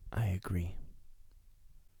 I agree.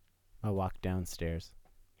 I walk downstairs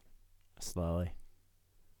slowly.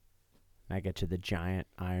 I get to the giant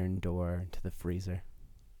iron door to the freezer.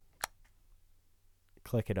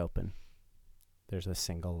 Click it open. There's a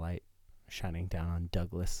single light shining down on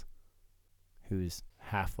Douglas, who's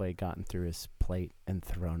halfway gotten through his plate and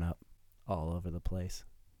thrown up all over the place,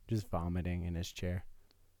 just vomiting in his chair.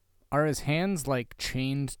 Are his hands, like,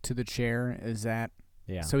 chained to the chair? Is that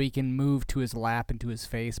Yeah. so he can move to his lap and to his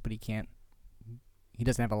face, but he can't? He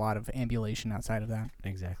doesn't have a lot of ambulation outside of that.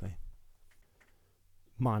 Exactly.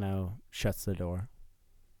 Mono shuts the door.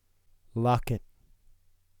 Lock it.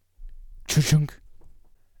 Chunk.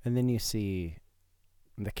 And then you see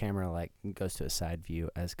the camera like goes to a side view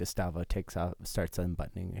as Gustavo starts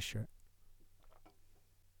unbuttoning his shirt.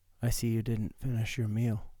 I see you didn't finish your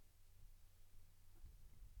meal.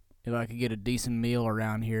 If I could get a decent meal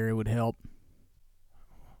around here, it would help.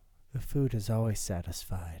 The food has always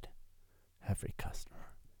satisfied every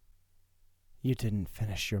customer. You didn't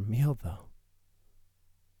finish your meal though.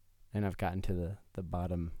 And I've gotten to the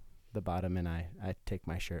bottom and I take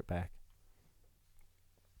my shirt back.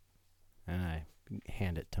 And I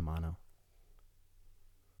hand it to Mono.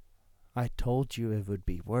 I told you it would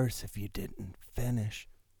be worse if you didn't finish.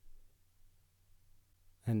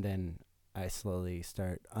 And then I slowly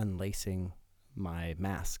start unlacing my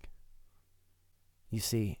mask. You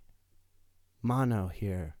see, Mono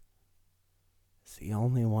here is the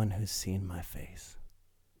only one who's seen my face.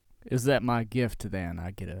 Is that my gift then?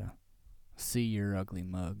 I get to see your ugly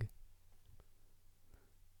mug.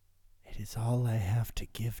 It is all I have to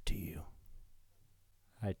give to you.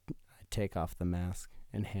 I take off the mask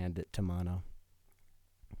and hand it to Mono.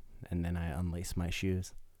 And then I unlace my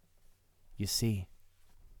shoes. You see,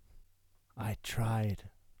 I tried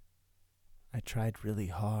really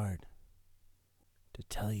hard to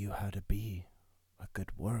tell you how to be a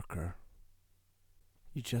good worker.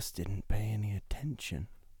 You just didn't pay any attention.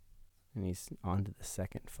 And he's onto the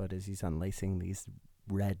second foot as he's unlacing these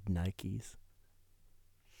red Nikes.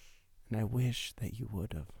 And I wish that you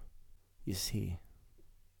would have. You see,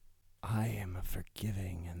 I am a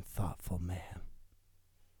forgiving and thoughtful man.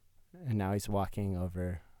 And now he's walking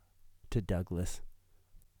over to Douglas.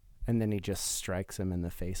 And then he just strikes him in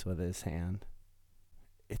the face with his hand.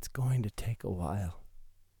 It's going to take a while.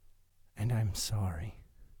 And I'm sorry.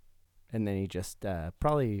 And then he just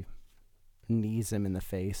probably knees him in the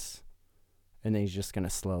face. And then he's just going to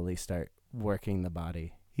slowly start working the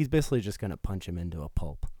body. He's basically just going to punch him into a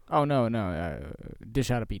pulp. Oh, no.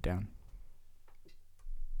 Dish out a beatdown.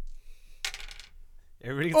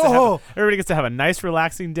 Everybody gets to have a nice,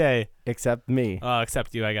 relaxing day. Except me.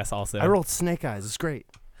 Except you, I guess, also. I rolled snake eyes. It's great.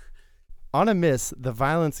 On a miss, the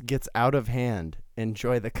violence gets out of hand.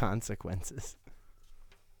 Enjoy the consequences.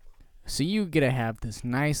 So you get to have this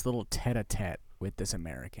nice little tete-a-tete with this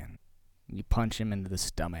American. You punch him into the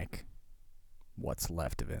stomach. What's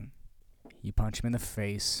left of him? You punch him in the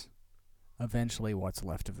face. Eventually, what's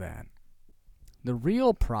left of that? The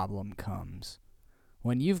real problem comes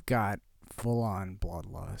when you've got full-on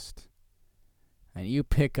bloodlust and you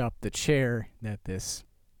pick up the chair that this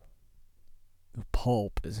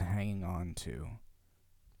pulp is hanging on to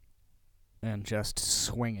and just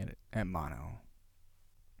swing it at Mono,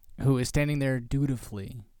 who is standing there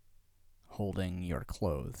dutifully holding your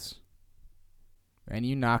clothes. And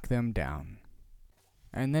you knock them down.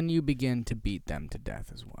 And then you begin to beat them to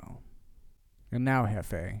death as well. And now,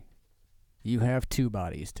 Jefe, you have 2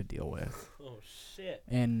 bodies to deal with. Oh, shit.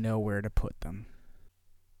 And nowhere to put them.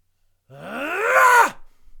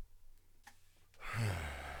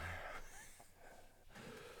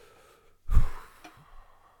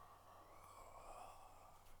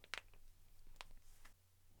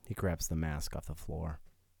 He grabs the mask off the floor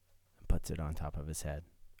and puts it on top of his head,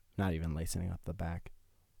 not even lacing up the back.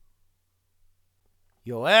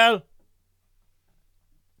 Yoel!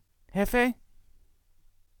 Jefe?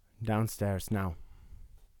 Downstairs now.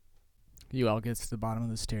 Yoel gets to the bottom of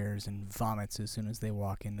the stairs and vomits as soon as they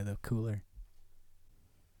walk into the cooler.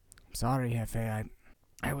 I'm sorry, Jefe.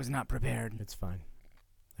 I was not prepared. It's fine.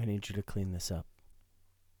 I need you to clean this up.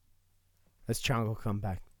 Has Chango come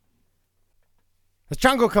back? Has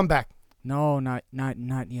Chango come back? No, not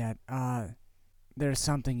yet. There's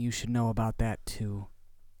something you should know about that too,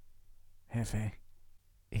 Jefe.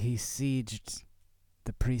 He sieged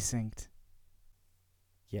the precinct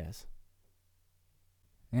Yes.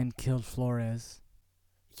 and killed Flores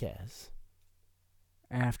Yes.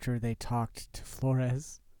 after they talked to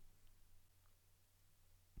Flores.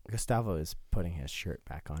 Gustavo is putting his shirt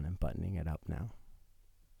back on and buttoning it up now.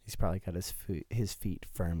 He's probably got his feet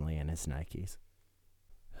firmly in his Nikes.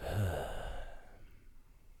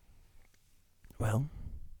 Well,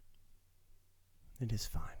 it is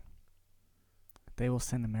fine. They will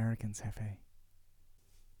send Americans, Jefe.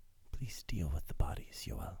 Please deal with the bodies,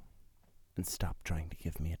 Yoel, and stop trying to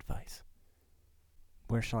give me advice.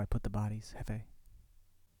 Where shall I put the bodies, Jefe?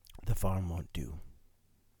 The farm won't do.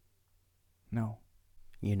 No.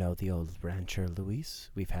 You know the old rancher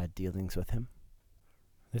Luis? We've had dealings with him.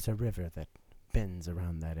 There's a river that bends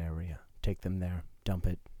around that area. Take them there, dump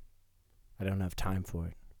it. I don't have time for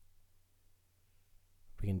it.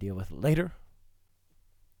 We can deal with it later.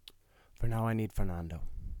 For now, I need Fernando.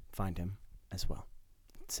 Find him as well.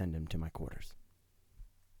 Send him to my quarters.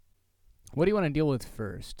 What do you want to deal with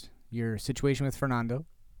first? Your situation with Fernando?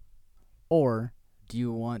 Or do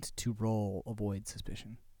you want to roll avoid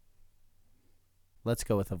suspicion? Let's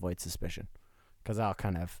go with avoid suspicion, because I'll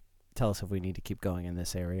kind of tell us if we need to keep going in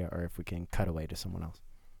this area or if we can cut away to someone else.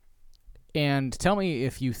 And tell me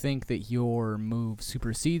if you think that your move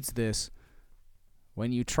supersedes this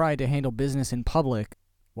when you try to handle business in public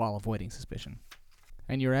while avoiding suspicion.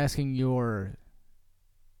 And you're asking your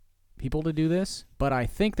people to do this, but I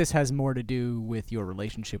think this has more to do with your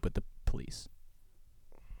relationship with the police.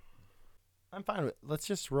 I'm fine with. Let's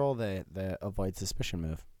just roll the avoid suspicion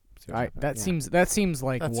move. See what All right, happens. that seems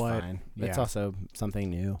like That's what. fine. Yeah. It's also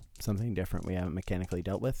something new, something different we haven't mechanically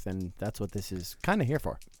dealt with, and that's what this is kind of here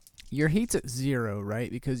for. Your heat's at 0,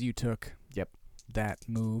 right? Because you took Yep. that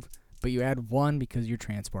move, but you add 1 because you're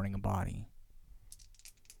transporting a body.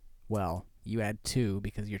 Well, you add 2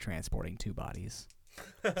 because you're transporting 2 bodies.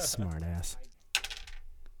 Smart ass.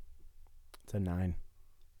 It's a 9.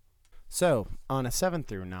 So, on a 7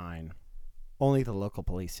 through 9, only the local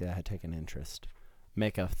policia had taken interest.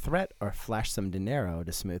 Make a threat or flash some dinero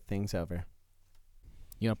to smooth things over.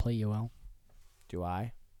 You want to play UL? Do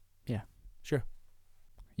I? Yeah. Sure.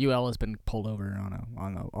 UL has been pulled over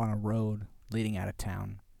on a road leading out of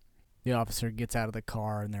town. The officer gets out of the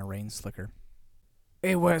car in their rain slicker.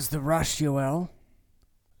 Hey, where's the rush, UL?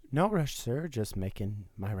 No rush, sir. Just making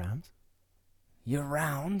my rounds. Your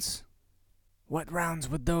rounds? What rounds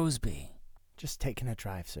would those be? Just taking a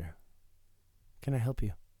drive, sir. Can I help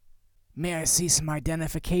you? May I see some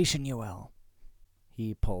identification, UL?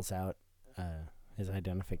 He pulls out his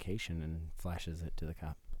identification and flashes it to the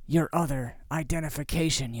cop. Your other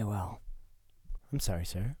identification, UL. I'm sorry,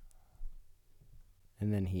 sir.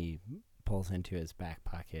 And then he pulls into his back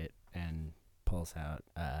pocket and pulls out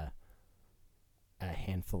a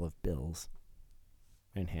handful of bills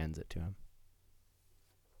and hands it to him.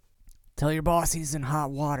 Tell your boss he's in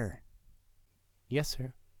hot water. Yes,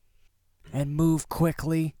 sir. And move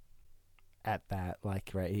quickly. At that,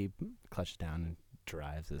 he clutches down and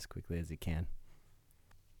drives as quickly as he can.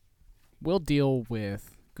 We'll deal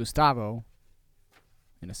with Gustavo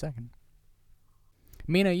in a second.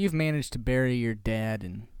 Mina, you've managed to bury your dad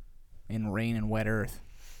in rain and wet earth.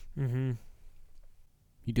 Mm-hmm.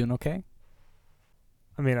 You doing okay?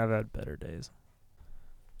 I mean, I've had better days.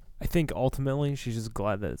 I think ultimately she's just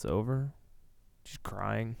glad that it's over. She's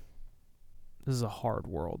crying. This is a hard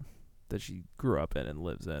world that she grew up in and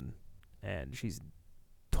lives in. And she's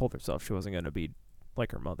told herself she wasn't going to be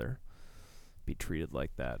like her mother, be treated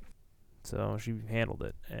like that. So she handled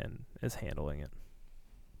it and is handling it.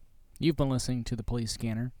 You've been listening to the police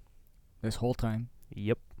scanner this whole time.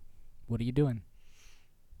 Yep. What are you doing?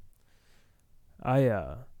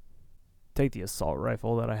 I take the assault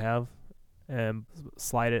rifle that I have and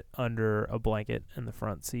slide it under a blanket in the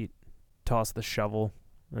front seat. Toss the shovel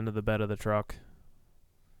into the bed of the truck.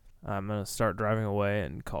 I'm going to start driving away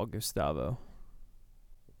and call Gustavo.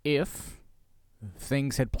 If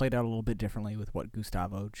things had played out a little bit differently with what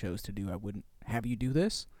Gustavo chose to do, I wouldn't have you do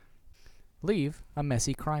this. Leave a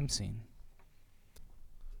messy crime scene.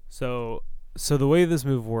 So the way this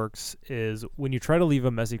move works is when you try to leave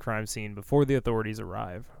a messy crime scene before the authorities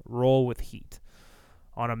arrive, roll with heat.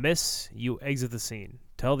 On a miss, you exit the scene.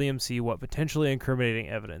 Tell the MC what potentially incriminating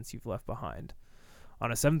evidence you've left behind.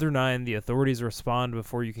 On a 7 through 9, the authorities respond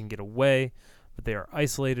before you can get away, but they are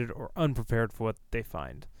isolated or unprepared for what they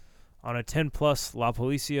find. On a 10 plus, La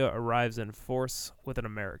Policia arrives in force with an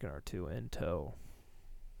American or two in tow.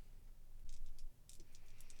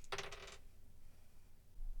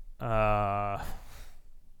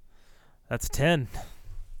 That's 10.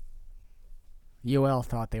 Yoel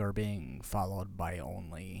thought they were being followed by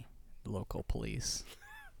only local police.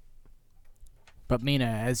 But Mina,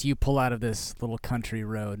 as you pull out of this little country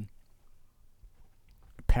road,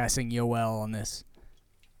 passing Yoel on this,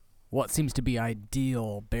 what seems to be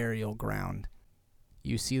ideal burial ground,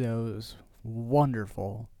 you see those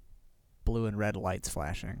wonderful blue and red lights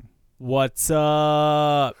flashing. What's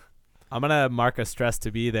up? I'm gonna mark a stress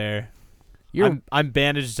to be there. I'm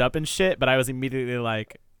bandaged up and shit, but I was immediately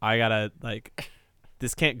like, I gotta, like,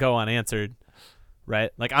 this can't go unanswered,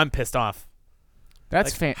 right? Like, I'm pissed off.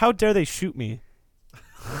 That's like, how dare they shoot me?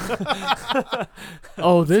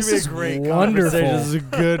 Oh, this is great wonderful. This is a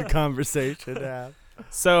good conversation to have.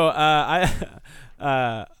 So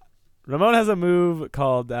Ramon has a move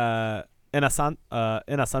called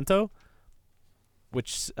Inasanto,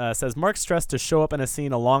 which says mark stress to show up in a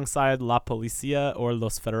scene alongside La Policia or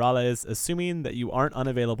Los Federales, assuming that you aren't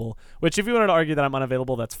unavailable. Which, if you wanted to argue that I'm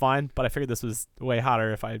unavailable, that's fine. But I figured this was way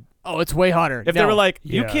hotter if I... Oh, it's way hotter. If they were like,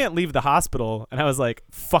 you Yeah. can't leave the hospital, and I was like,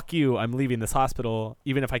 fuck you, I'm leaving this hospital,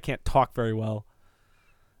 even if I can't talk very well.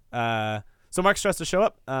 So mark stress to show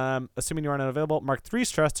up, assuming you aren't unavailable. Mark 3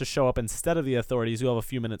 stress to show up instead of the authorities. You'll have a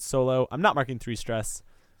few minutes solo. I'm not marking 3 stress.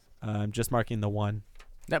 I'm just marking the 1.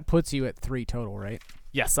 That puts you at 3 total, right?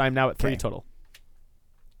 Yes, I'm now at 3 Okay. total.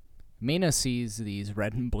 Mina sees these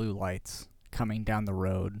red and blue lights coming down the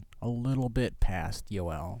road a little bit past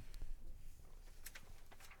Yoel.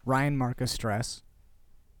 Ryan, mark a stress.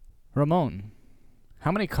 Ramon,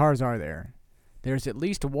 how many cars are there? There's at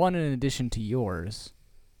least one in addition to yours,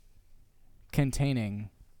 containing...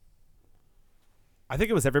 I think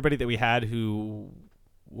it was everybody that we had who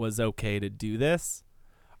was okay to do this.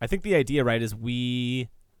 I think the idea, right, is we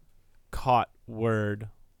caught word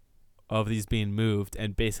of these being moved,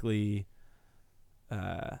 and basically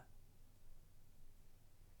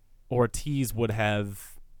Ortiz would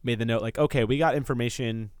have made the note like, okay, we got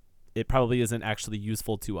information. It probably isn't actually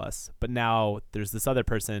useful to us, but now there's this other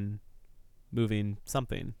person moving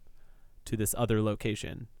something to this other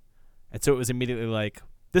location. And so it was immediately like,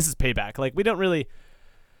 this is payback. Like, we don't really...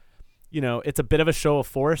 it's a bit of a show of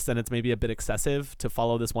force, and it's maybe a bit excessive to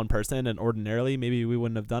follow this one person, and ordinarily maybe we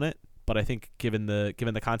wouldn't have done it. But I think given the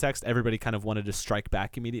context, everybody kind of wanted to strike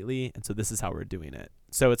back immediately, and so this is how we're doing it.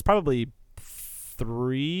 So it's probably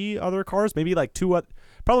 3 other cars, maybe like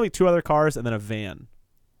probably 2 other cars, and then a van.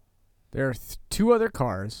 There are 2 other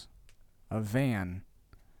cars, a van,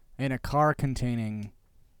 and a car containing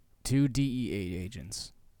 2 DEA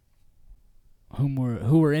agents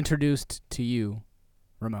who were introduced to you,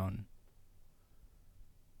 Ramon,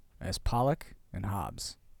 as Pollock and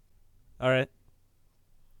Hobbs. All right.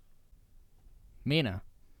 Mina,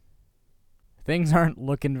 things aren't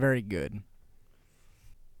looking very good.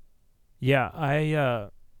 Yeah, I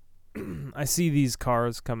I see these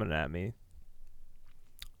cars coming at me.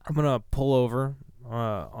 I'm gonna pull over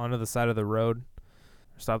onto the side of the road,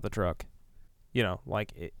 stop the truck.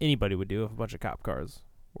 Like anybody would do if a bunch of cop cars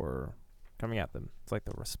were coming at them. It's like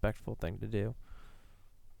the respectful thing to do.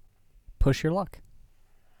 Push your luck.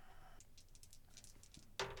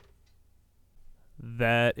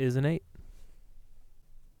 That is an 8.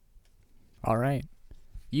 All right.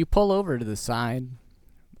 You pull over to the side.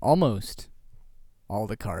 Almost all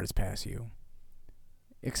the cars pass you.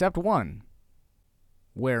 Except one.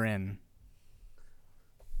 Wherein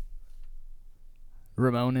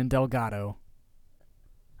Ramon and Delgado.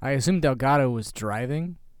 I assume Delgado was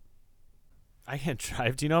driving? I can't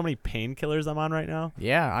drive. Do you know how many painkillers I'm on right now?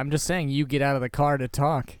 Yeah, I'm just saying you get out of the car to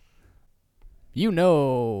talk. You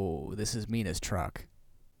know this is Mina's truck.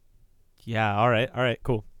 Yeah, all right,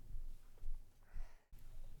 cool.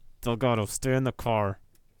 Delgado, stay in the car.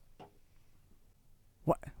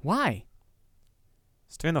 What? Why?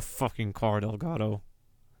 Stay in the fucking car, Delgado.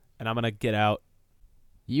 And I'm gonna get out.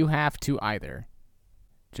 You have to either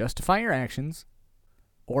justify your actions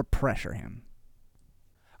or pressure him.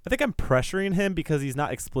 I think I'm pressuring him because he's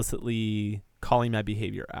not explicitly calling my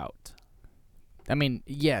behavior out. I mean,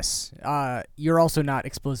 yes. You're also not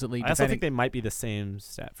explicitly I also defending. think they might be the same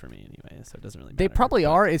stat for me anyway, so it doesn't really matter. They probably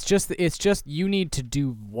but- are. It's just you need to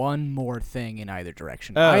do one more thing in either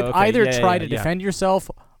direction. Oh, okay. Either Yeah, try yeah, to yeah. defend yourself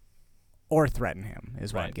or threaten him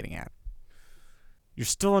is what I'm Right. getting at. You're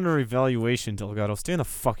still under evaluation, Delgado. Stay in the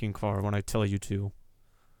fucking car when I tell you to.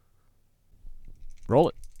 Roll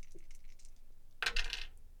it.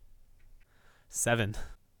 7.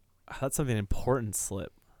 That's something important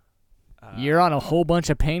slip. You're on a whole bunch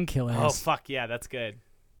of painkillers. Oh, fuck yeah, that's good.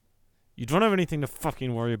 You don't have anything to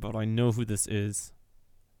fucking worry about. I know who this is.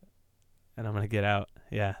 And I'm going to get out.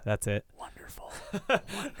 Yeah, that's it. Wonderful.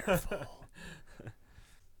 Wonderful.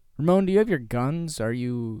 Ramon, do you have your guns? Do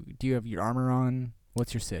you have your armor on?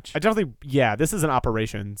 What's your sitch? I definitely, this is an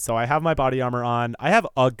operation. So I have my body armor on. I have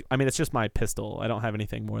it's just my pistol. I don't have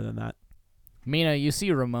anything more than that. Mina, you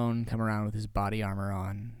see Ramon come around with his body armor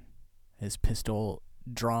on, his pistol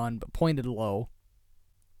drawn but pointed low.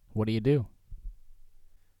 What do?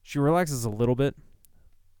 She relaxes a little bit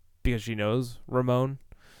because she knows Ramon,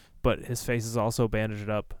 but his face is also bandaged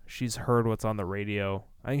up. She's heard what's on the radio.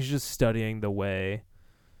 I think she's just studying the way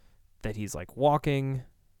that he's like walking,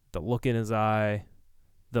 the look in his eye,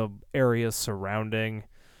 the areas surrounding,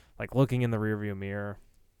 like looking in the rearview mirror.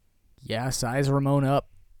 Yeah, size Ramon up.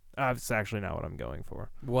 That's actually not what I'm going for.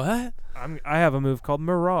 What? I have a move called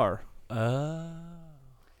Mirar.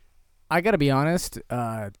 I gotta be honest,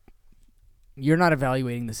 you're not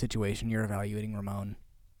evaluating the situation, you're evaluating Ramon.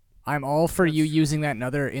 I'm all for you using that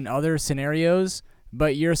in other scenarios,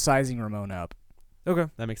 but you're sizing Ramon up. Okay,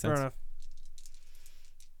 That makes fair sense. enough.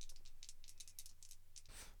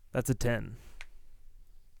 That's a 10.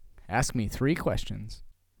 Ask me 3 questions.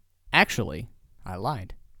 Actually, I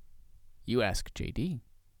lied. You ask JD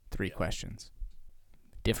 3 questions.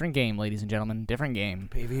 Different game, ladies and gentlemen. Different game.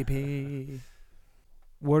 PvP.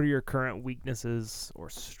 What are your current weaknesses or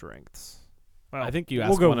strengths? Well, I think you we'll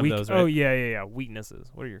asked go one of weak- those, right? Oh, yeah. Weaknesses.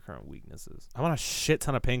 What are your current weaknesses? I want a shit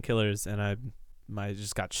ton of painkillers, and I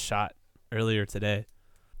just got shot earlier today.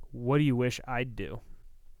 What do you wish I'd do?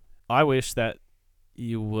 I wish that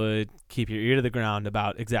you would keep your ear to the ground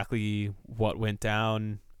about exactly what went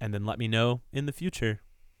down and then let me know in the future.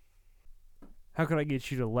 How can I get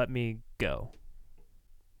you to let me go?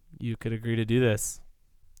 You could agree to do this.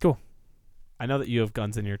 Cool. I know that you have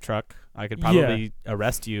guns in your truck. I could probably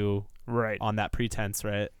arrest you Right. on that pretense,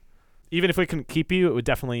 right? Even if we couldn't keep you, it would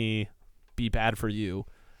definitely be bad for you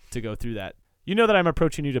to go through that. You know that I'm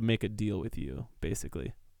approaching you to make a deal with you,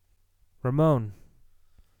 basically. Ramon,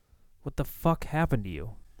 what the fuck happened to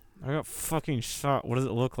you? I got fucking shot. What does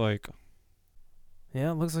it look like?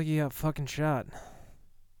 Yeah, it looks like you got fucking shot.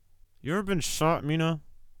 You ever been shot, Mina?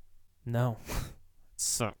 No. It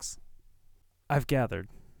sucks. I've gathered.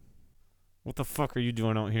 What the fuck are you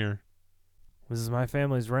doing out here? This is my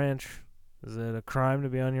family's ranch. Is it a crime to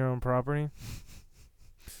be on your own property?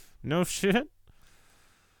 No shit.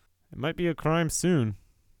 It might be a crime soon.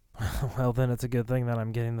 Well, then it's a good thing that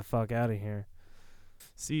I'm getting the fuck out of here.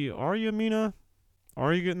 See, are you, Mina?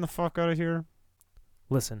 Are you getting the fuck out of here?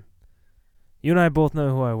 Listen, you and I both know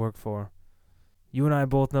who I work for. You and I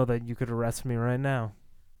both know that you could arrest me right now.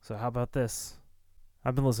 So how about this?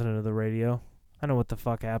 I've been listening to the radio. I know what the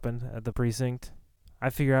fuck happened at the precinct. I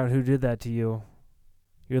figure out who did that to you.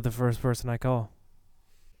 You're the first person I call.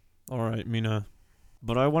 Alright, Mina.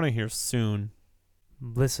 But I want to hear soon.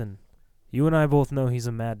 Listen, you and I both know he's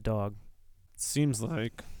a mad dog. Seems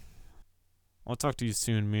like. I'll talk to you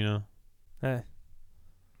soon, Mina. Hey,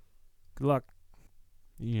 good luck.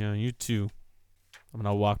 Yeah, you too. I'm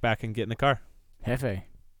gonna walk back and get in the car. Jefe.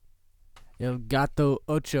 El Gato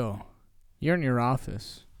Ocho. You're in your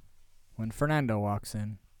office when Fernando walks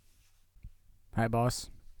in. Hi, boss.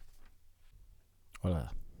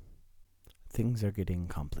 Hola. Things are getting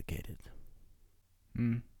complicated.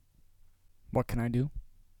 What can I do?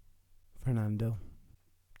 Fernando,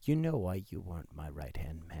 you know why you weren't my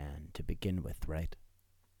right-hand man to begin with, right?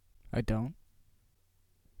 I don't.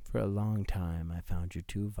 For a long time, I found you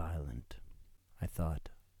too violent. I thought,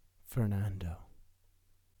 Fernando,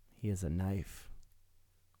 he is a knife.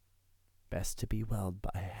 Best to be wielded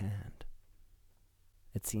by hand.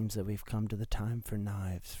 It seems that we've come to the time for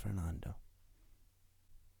knives, Fernando.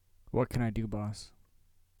 What can I do, boss?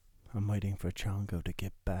 I'm waiting for Chongo to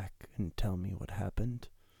get back and tell me what happened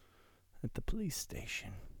at the police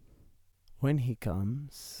station. When he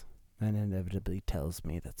comes and inevitably tells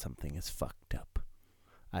me that something is fucked up,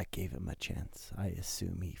 I gave him a chance. I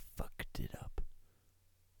assume he fucked it up.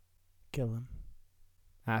 Kill him.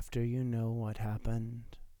 After you know what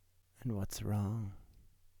happened and what's wrong,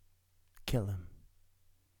 kill him.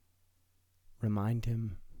 Remind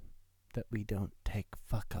him that we don't take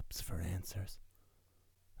fuck-ups for answers.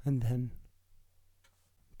 And then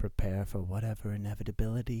prepare for whatever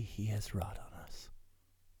inevitability he has wrought on us.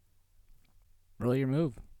 Roll your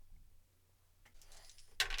move.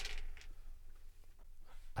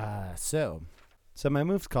 So my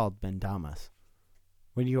move's called Bendamas.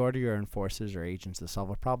 When you order your enforcers or agents to solve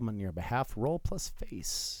a problem on your behalf, roll plus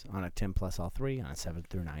face. On a 10 plus all three, on a 7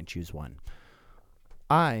 through 9, choose one.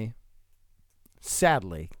 I,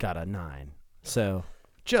 sadly, got a 9. So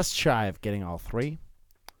just shy of getting all three.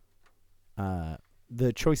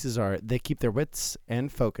 The choices are they keep their wits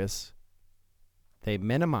and focus. They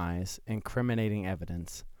minimize incriminating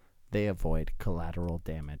evidence. They avoid collateral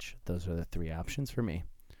damage. Those are the three options for me.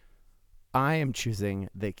 I am choosing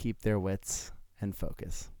they keep their wits and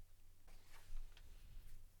focus.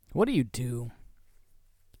 What do you do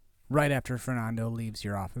right after Fernando leaves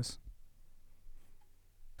your office?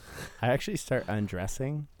 I actually start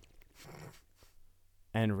undressing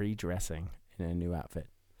and redressing in a new outfit.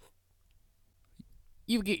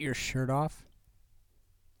 You get your shirt off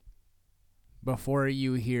before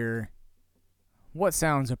you hear what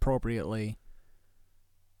sounds appropriately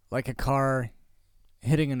like a car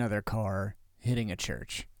hitting another car hitting a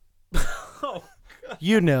church.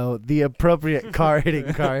 You know, the appropriate car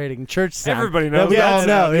hitting church sound. Everybody that knows we that all know.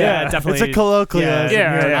 sound. Yeah, Yeah, definitely. It's a colloquialism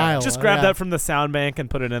Yeah, here in yeah. Iowa. Just grab yeah. that from the sound bank and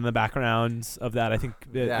put it in the background of that. I think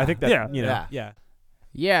Yeah. I think that Yeah. you know, Yeah. yeah.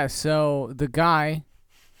 Yeah, so the guy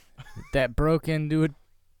that broke into a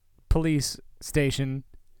police station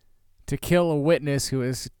to kill a witness who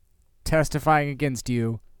is testifying against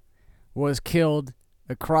you was killed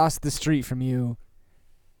across the street from you,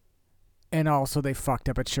 and also they fucked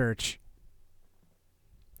up a church.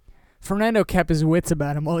 Fernando kept his wits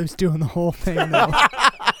about him while he was doing the whole thing, though.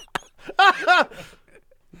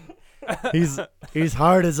 He's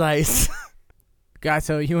hard as ice. Guys,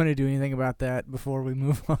 so you want to do anything about that before we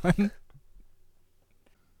move on?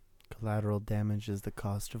 Collateral damage is the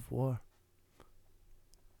cost of war.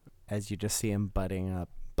 As you just see him buttoning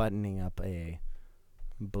up a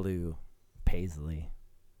blue paisley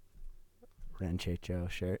Ranchecho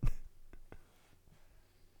shirt.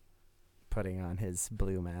 Putting on his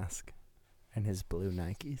blue mask and his blue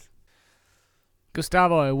Nikes.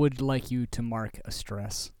 Gustavo, I would like you to mark a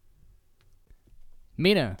stress.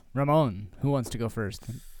 Mina, Ramon, who wants to go first?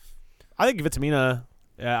 I think give it to Mina.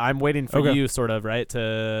 I'm waiting for Okay. you, sort of, right,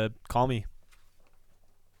 to call me.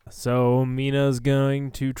 So Mina's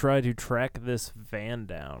going to try to track this van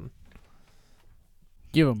down.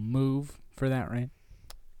 You have a move for that, right?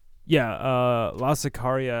 Yeah, La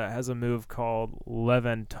Sicaria has a move called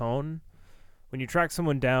Levantone. When you track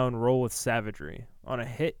someone down, roll with savagery. On a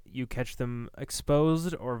hit, you catch them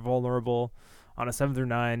exposed or vulnerable. On a 7 through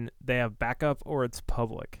 9, they have backup or it's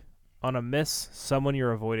public. On a miss, someone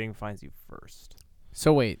you're avoiding finds you first.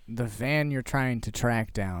 So wait, the van you're trying to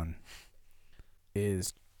track down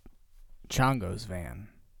is Chongo's van.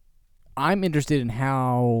 I'm interested in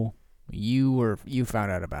how you found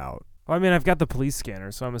out about. Well, I mean, I've got the police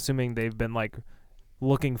scanner, so I'm assuming they've been,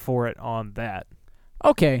 looking for it on that.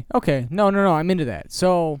 Okay. No, I'm into that.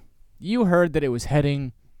 So you heard that it was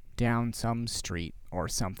heading down some street or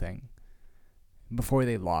something before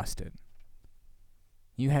they lost it.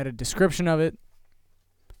 You had a description of it,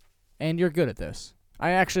 and you're good at this.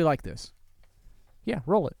 I actually like this. Yeah,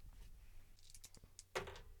 roll it.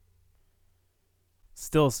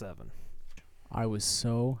 Still 7. I was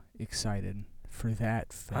so excited for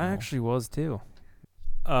that fail. I actually was too.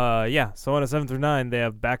 Yeah, so on a 7 through 9, they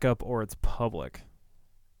have backup or it's public.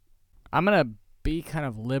 I'm going to be kind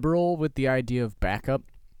of liberal with the idea of backup.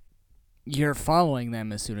 You're following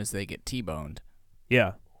them as soon as they get T-boned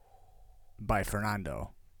Yeah. by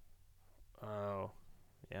Fernando. Oh,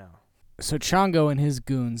 yeah. So Chongo and his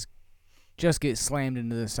goons just get slammed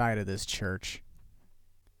into the side of this church.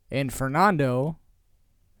 And Fernando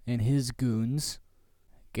and his goons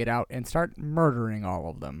get out and start murdering all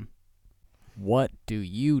of them. What do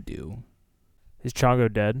you do? Is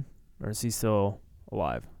Chongo dead, or is he still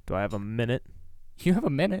alive? Do I have a minute? You have a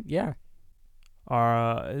minute, yeah.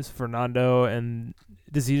 Is Fernando, and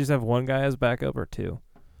does he just have one guy as backup or two?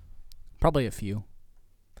 Probably a few.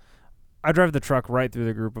 I drive the truck right through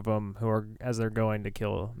the group of them who are, as they're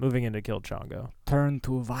moving in to kill Chongo. Turn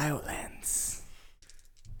to violence.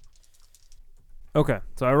 Okay,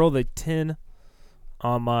 so I rolled a 10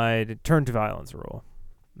 on my turn to violence roll.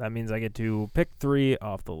 That means I get to pick 3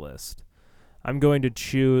 off the list. I'm going to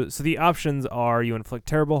choose. So the options are: you inflict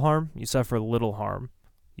terrible harm, you suffer little harm,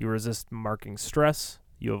 you resist marking stress,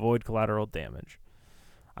 you avoid collateral damage.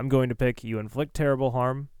 I'm going to pick: you inflict terrible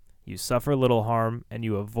harm, you suffer little harm, and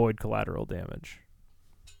you avoid collateral damage.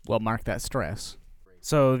 Well, mark that stress.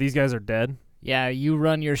 So these guys are dead. Yeah, you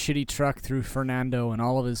run your shitty truck through Fernando and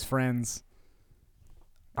all of his friends,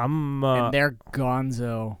 I'm and they're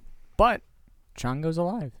gonzo. But Chongo's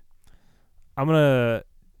alive. I'm gonna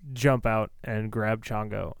jump out and grab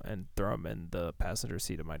Chongo and throw him in the passenger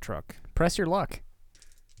seat of my truck. Press your luck.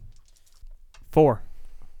 4.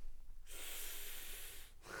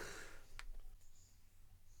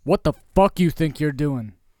 What the fuck you think you're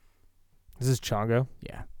doing? This is Chongo.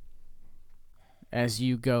 Yeah. As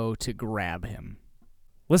you go to grab him.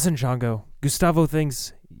 Listen, Chongo. Gustavo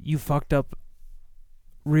thinks you fucked up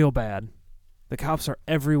real bad. The cops are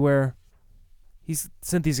everywhere. He's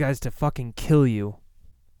sent these guys to fucking kill you.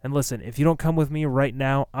 And listen, if you don't come with me right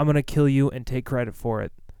now, I'm gonna kill you and take credit for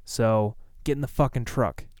it. So, get in the fucking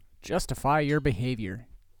truck. Justify your behavior.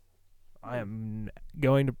 I am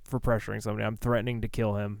going for pressuring somebody. I'm threatening to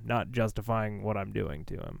kill him, not justifying what I'm doing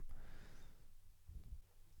to him.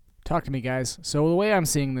 Talk to me, guys. So the way I'm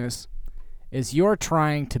seeing this is you're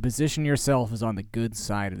trying to position yourself as on the good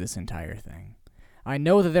side of this entire thing. I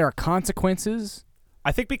know that there are consequences.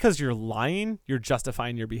 I think because you're lying, you're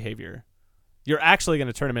justifying your behavior. You're actually going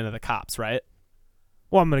to turn him into the cops, right?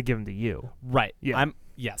 Well, I'm gonna give him to you. Right. Yeah.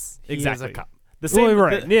 Yes, He is exactly. a cop. The same. Well,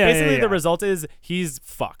 right. Yeah, basically, yeah. the result is he's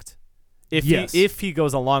fucked. If Yes. he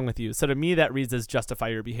goes along with you. So to me, that reads as justify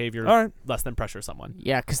your behavior All right. less than pressure someone.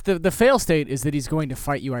 Yeah, because the fail state is that he's going to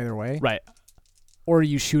fight you either way. Right. Or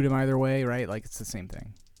you shoot him either way, right? Like, it's the same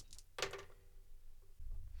thing.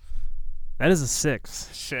 That is a 6.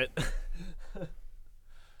 Shit.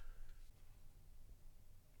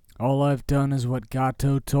 All I've done is what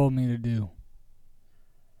Gato told me to do.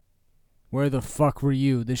 Where the fuck were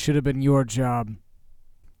you? This should have been your job.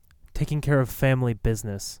 Taking care of family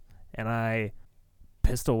business, and I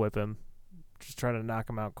pistol whip him, just try to knock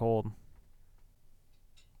him out cold.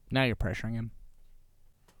 Now you're pressuring him.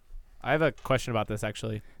 I have a question about this,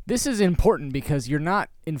 actually. This is important because you're not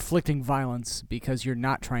inflicting violence because you're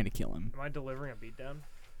not trying to kill him. Am I delivering a beatdown?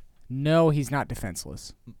 No, he's not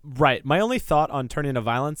defenseless. Right. My only thought on turning to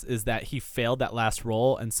violence is that he failed that last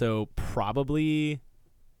roll, and so probably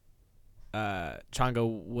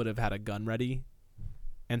Chongo would have had a gun ready.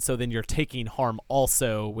 And so then you're taking harm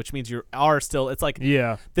also, which means you are still. It's like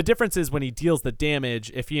Yeah. the difference is when he deals the damage.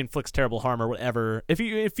 If he inflicts terrible harm or whatever, if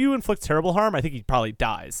you inflict terrible harm, I think he probably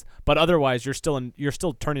dies. But otherwise, you're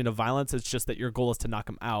still turning to violence. It's just that your goal is to knock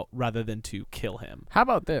him out rather than to kill him. How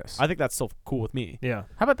about this? I think that's still cool with me. Yeah.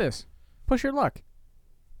 How about this? Push your luck.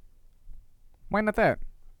 Why not that?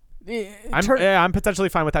 I'm potentially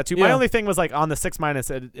fine with that too. My Yeah. only thing was like on the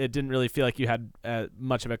 6-, it didn't really feel like you had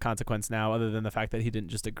much of a consequence now, other than the fact that he didn't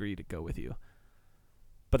just agree to go with you.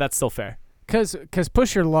 But that's still fair. Because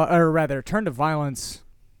push your luck, or rather, turn to violence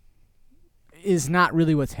is not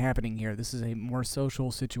really what's happening here. This is a more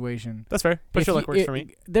social situation. That's fair. Push your luck works for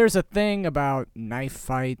me. There's a thing about knife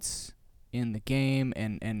fights in the game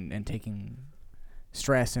and taking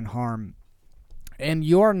stress and harm. And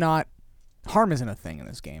you're not... Harm isn't a thing in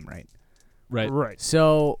this game, right? Right.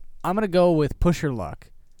 So I'm going to go with push your luck.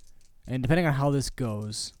 And depending on how this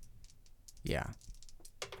goes, yeah.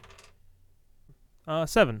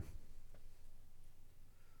 7.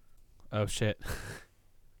 Oh, shit.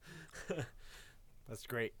 That's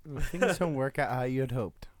great. Things don't work out how you had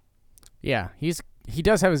hoped. Yeah, he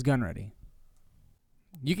does have his gun ready.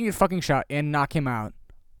 You can get fucking shot and knock him out,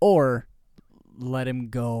 or let him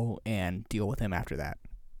go and deal with him after that.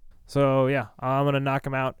 So, yeah, I'm going to knock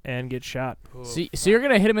him out and get shot. So you're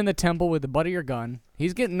going to hit him in the temple with the butt of your gun.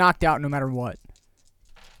 He's getting knocked out no matter what.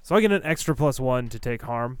 So I get an extra +1 to take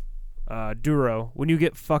harm. Duro, when you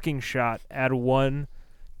get fucking shot, add 1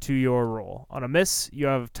 to your roll. On a miss, you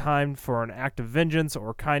have time for an act of vengeance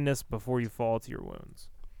or kindness before you fall to your wounds.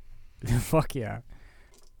 Fuck yeah.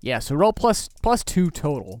 Yeah, so roll plus 2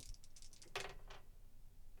 total.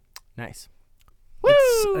 Nice.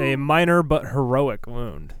 It's a minor but heroic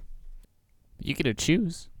wound. You get to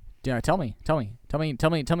choose. Yeah, tell me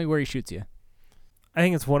where he shoots you. I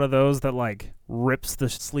think it's one of those that like rips the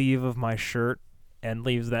sleeve of my shirt and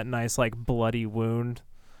leaves that nice like bloody wound.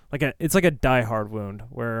 It's like a Die Hard wound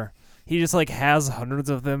where he just like has hundreds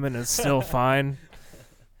of them and is still fine.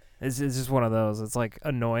 It's just one of those. It's like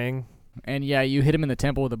annoying. And yeah, you hit him in the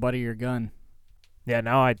temple with the butt of your gun. Yeah,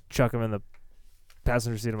 now I chuck him in the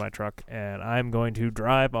passenger seat of my truck and I'm going to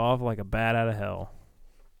drive off like a bat out of hell.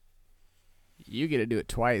 You get to do it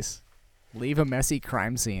twice. Leave a messy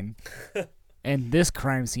crime scene. And this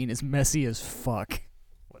crime scene is messy as fuck.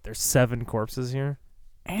 What, there's 7 corpses here?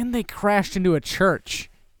 And they crashed into a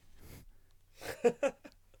church.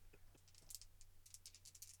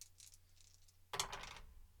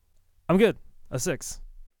 I'm good. A 6.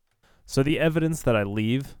 So the evidence that I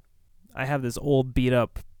leave, I have this old beat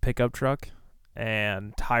up pickup truck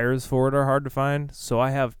and tires for it are hard to find. So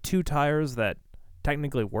I have 2 tires that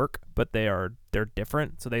technically work, but they're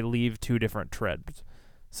different. So they leave 2 different treads.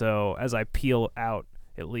 So as I peel out,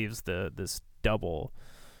 it leaves this double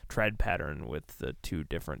tread pattern with the 2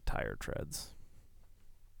 different tire treads.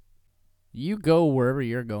 You go wherever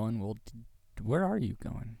you're going. Well, where are you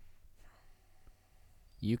going?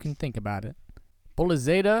 You can think about it.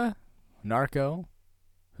 Polizeda, Narco,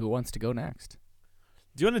 who wants to go next?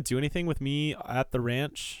 Do you want to do anything with me at the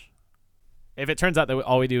ranch? If it turns out that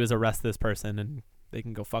all we do is arrest this person and they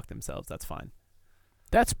can go fuck themselves, that's fine.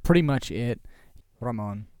 That's pretty much it.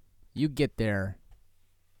 Ramon, you get there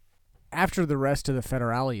after the rest of the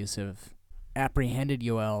federales have apprehended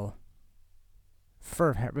Yoel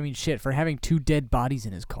for having 2 dead bodies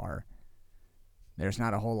in his car. There's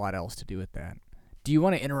not a whole lot else to do with that. Do you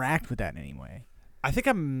want to interact with that in any way? I think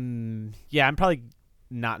I'm probably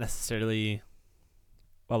not necessarily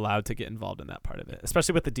allowed to get involved in that part of it,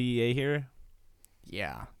 especially with the DEA here.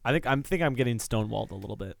 Yeah. I think I'm getting stonewalled a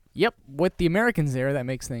little bit. Yep. With the Americans there, that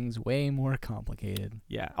makes things way more complicated.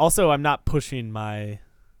 Yeah. Also, I'm not pushing my,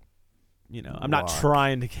 I'm not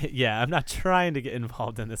trying to get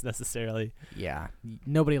involved in this necessarily. Yeah.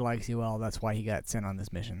 Nobody likes Yoel. That's why he got sent on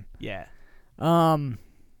this mission. Yeah.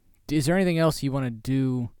 Is there anything else you want to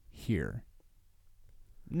do here?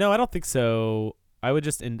 No, I don't think so. I would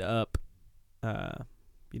just end up,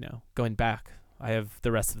 going back. I have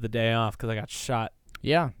the rest of the day off because I got shot.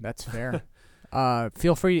 Yeah, that's fair.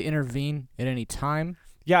 Feel free to intervene at any time.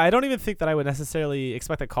 Yeah, I don't even think that I would necessarily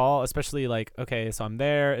expect a call, especially like, okay, so I'm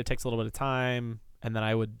there. It takes a little bit of time, and then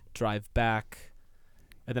I would drive back,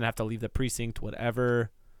 and then have to leave the precinct,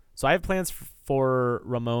 whatever. So I have plans for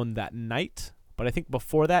Ramon that night, but I think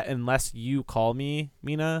before that, unless you call me,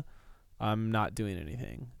 Mina, I'm not doing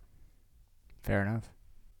anything. Fair enough.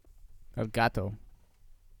 El Gato.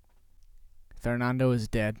 Fernando is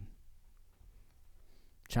dead.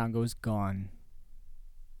 Chango's gone.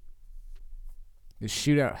 The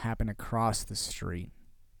shootout happened across the street.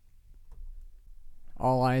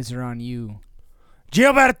 All eyes are on you.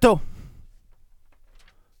 Gilberto!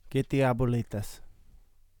 Get the abuelitas.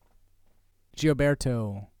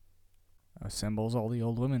 Gilberto assembles all the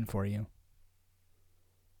old women for you.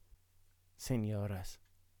 Senoras,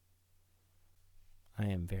 I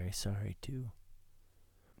am very sorry to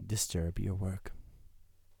disturb your work.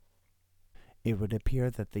 It would appear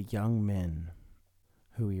that the young men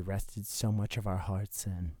who we rested so much of our hearts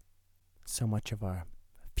in, so much of our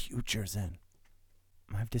futures in,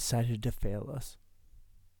 have decided to fail us.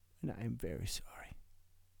 And I am very sorry.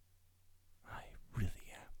 I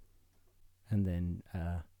really am. And then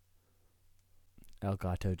El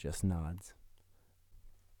Gato just nods.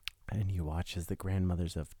 And you watch as the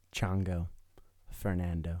grandmothers of Chango,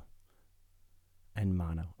 Fernando, and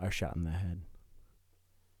Mano are shot in the head.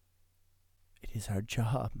 It is our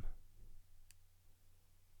job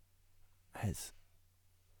as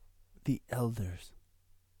the elders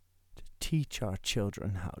to teach our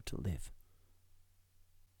children how to live.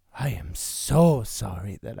 I am so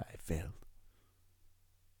sorry that I failed.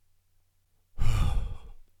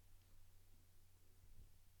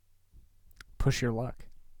 Push your luck.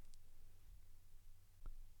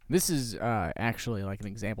 This is actually like an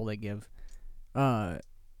example they give.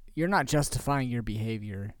 You're not justifying your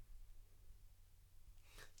behavior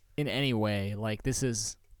in any way. Like this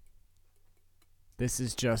is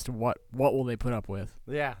just what will they put up with?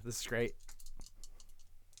 Yeah, this is great.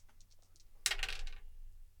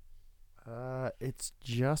 It's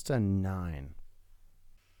just a 9.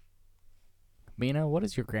 Mina, what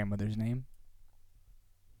is your grandmother's name?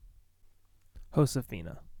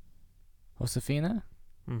 Josefina. Josefina?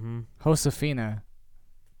 Mm-hmm. Josefina.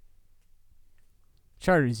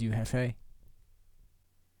 Charters you, Hefe.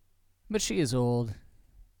 But she is old,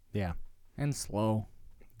 Yeah, and slow.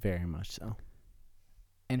 very much so.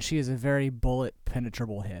 And she has a very bullet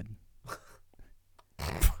penetrable head.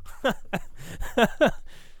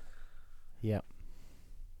 Yep.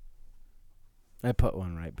 I put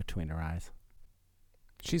one right between her eyes.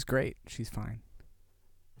 She's great. She's fine.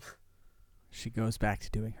 She goes back to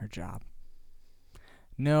doing her job.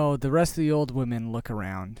 No, the rest of the old women look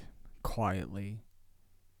around quietly.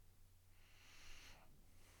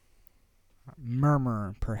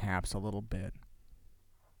 Murmur, perhaps, a little bit.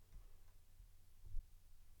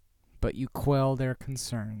 But you quell their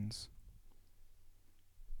concerns.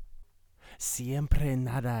 Siempre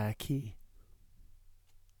nada aquí.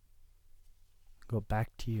 Go back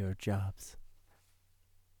to your jobs.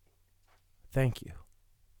 Thank you.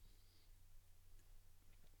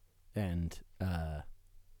 And,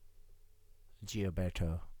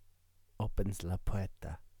 Gilberto opens la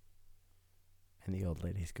puerta. And the old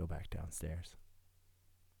ladies go back downstairs.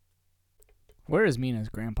 Where is Mina's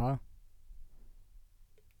grandpa?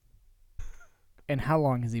 And how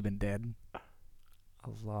long has he been dead? A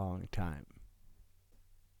long time.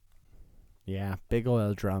 Yeah, big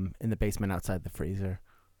oil drum in the basement outside the freezer.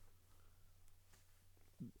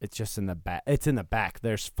 It's just in the back. It's in the back.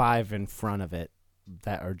 There's 5 in front of it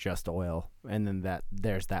that are just oil, and then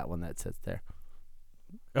there's that one that sits there.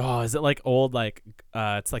 Oh, is it like old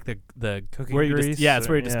it's like the Cooking where you grease? it's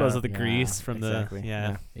where you Yeah. dispose of the Yeah, grease from exactly. the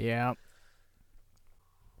yeah. Yeah.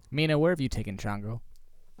 Mina, where have you taken Chongo?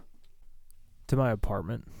 To my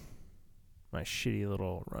apartment. My shitty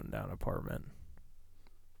little rundown apartment.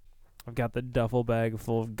 I've got the duffel bag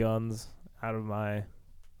full of guns out of my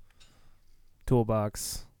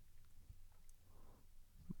toolbox.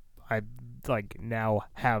 I now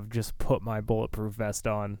have just put my bulletproof vest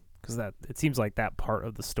on because that it seems like that part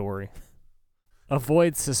of the story.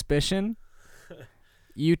 Avoid suspicion.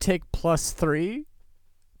 You take +3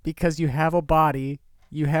 because you have a body,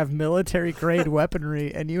 you have military grade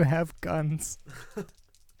weaponry, and you have guns.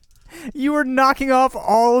 You were knocking off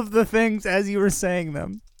all of the things as you were saying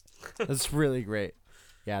them. That's really great.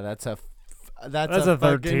 Yeah, that's a That's a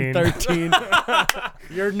fucking 13. 13.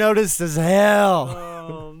 You're noticed as hell.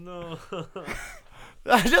 Oh no.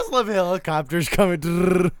 I just love helicopters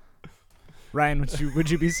coming. Ryan, would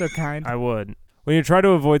you be so kind? I would. When you try to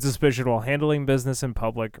avoid suspicion while handling business in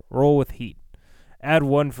public, roll with heat. Add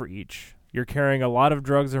 1 for each. You're carrying a lot of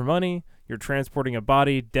drugs or money. You're transporting a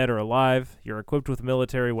body, dead or alive. You're equipped with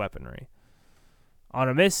military weaponry. On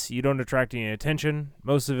a miss, you don't attract any attention.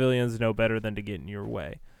 Most civilians know better than to get in your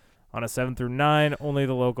way. On a 7 through 9, only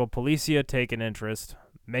the local policia take an interest.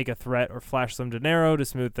 Make a threat or flash some dinero to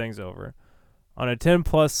smooth things over. On a 10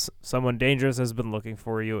 plus, someone dangerous has been looking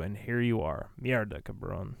for you, and here you are. Mierda,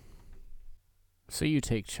 cabron. So you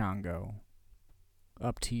take Chongo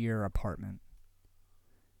up to your apartment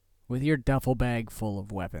with your duffel bag full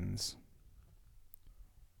of weapons.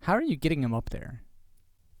 How are you getting him up there?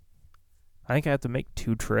 I think I have to make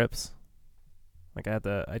 2 trips. I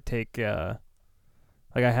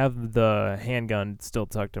have the handgun still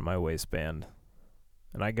tucked in my waistband.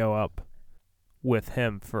 And I go up with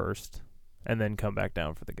him first and then come back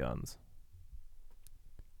down for the guns.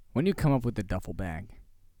 When you come up with the duffel bag,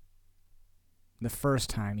 the first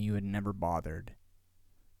time you had never bothered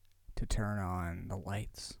to turn on the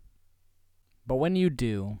lights. But when you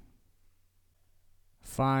do,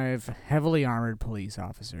 5 heavily armored police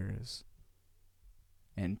officers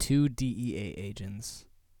and 2 DEA agents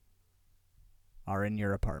are in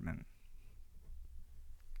your apartment.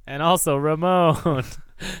 And also Ramon.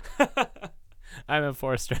 I'm at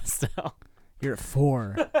 4 stressed out. You're at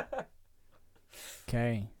 4.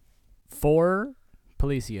 Okay. 4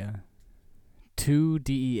 Policia, 2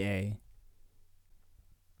 DEA,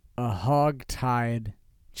 a hog-tied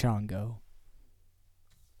Chongo,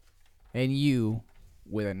 and you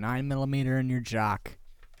with a 9mm in your jock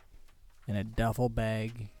and a duffel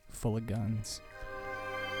bag full of guns.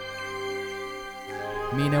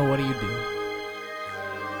 Mina, what do you do?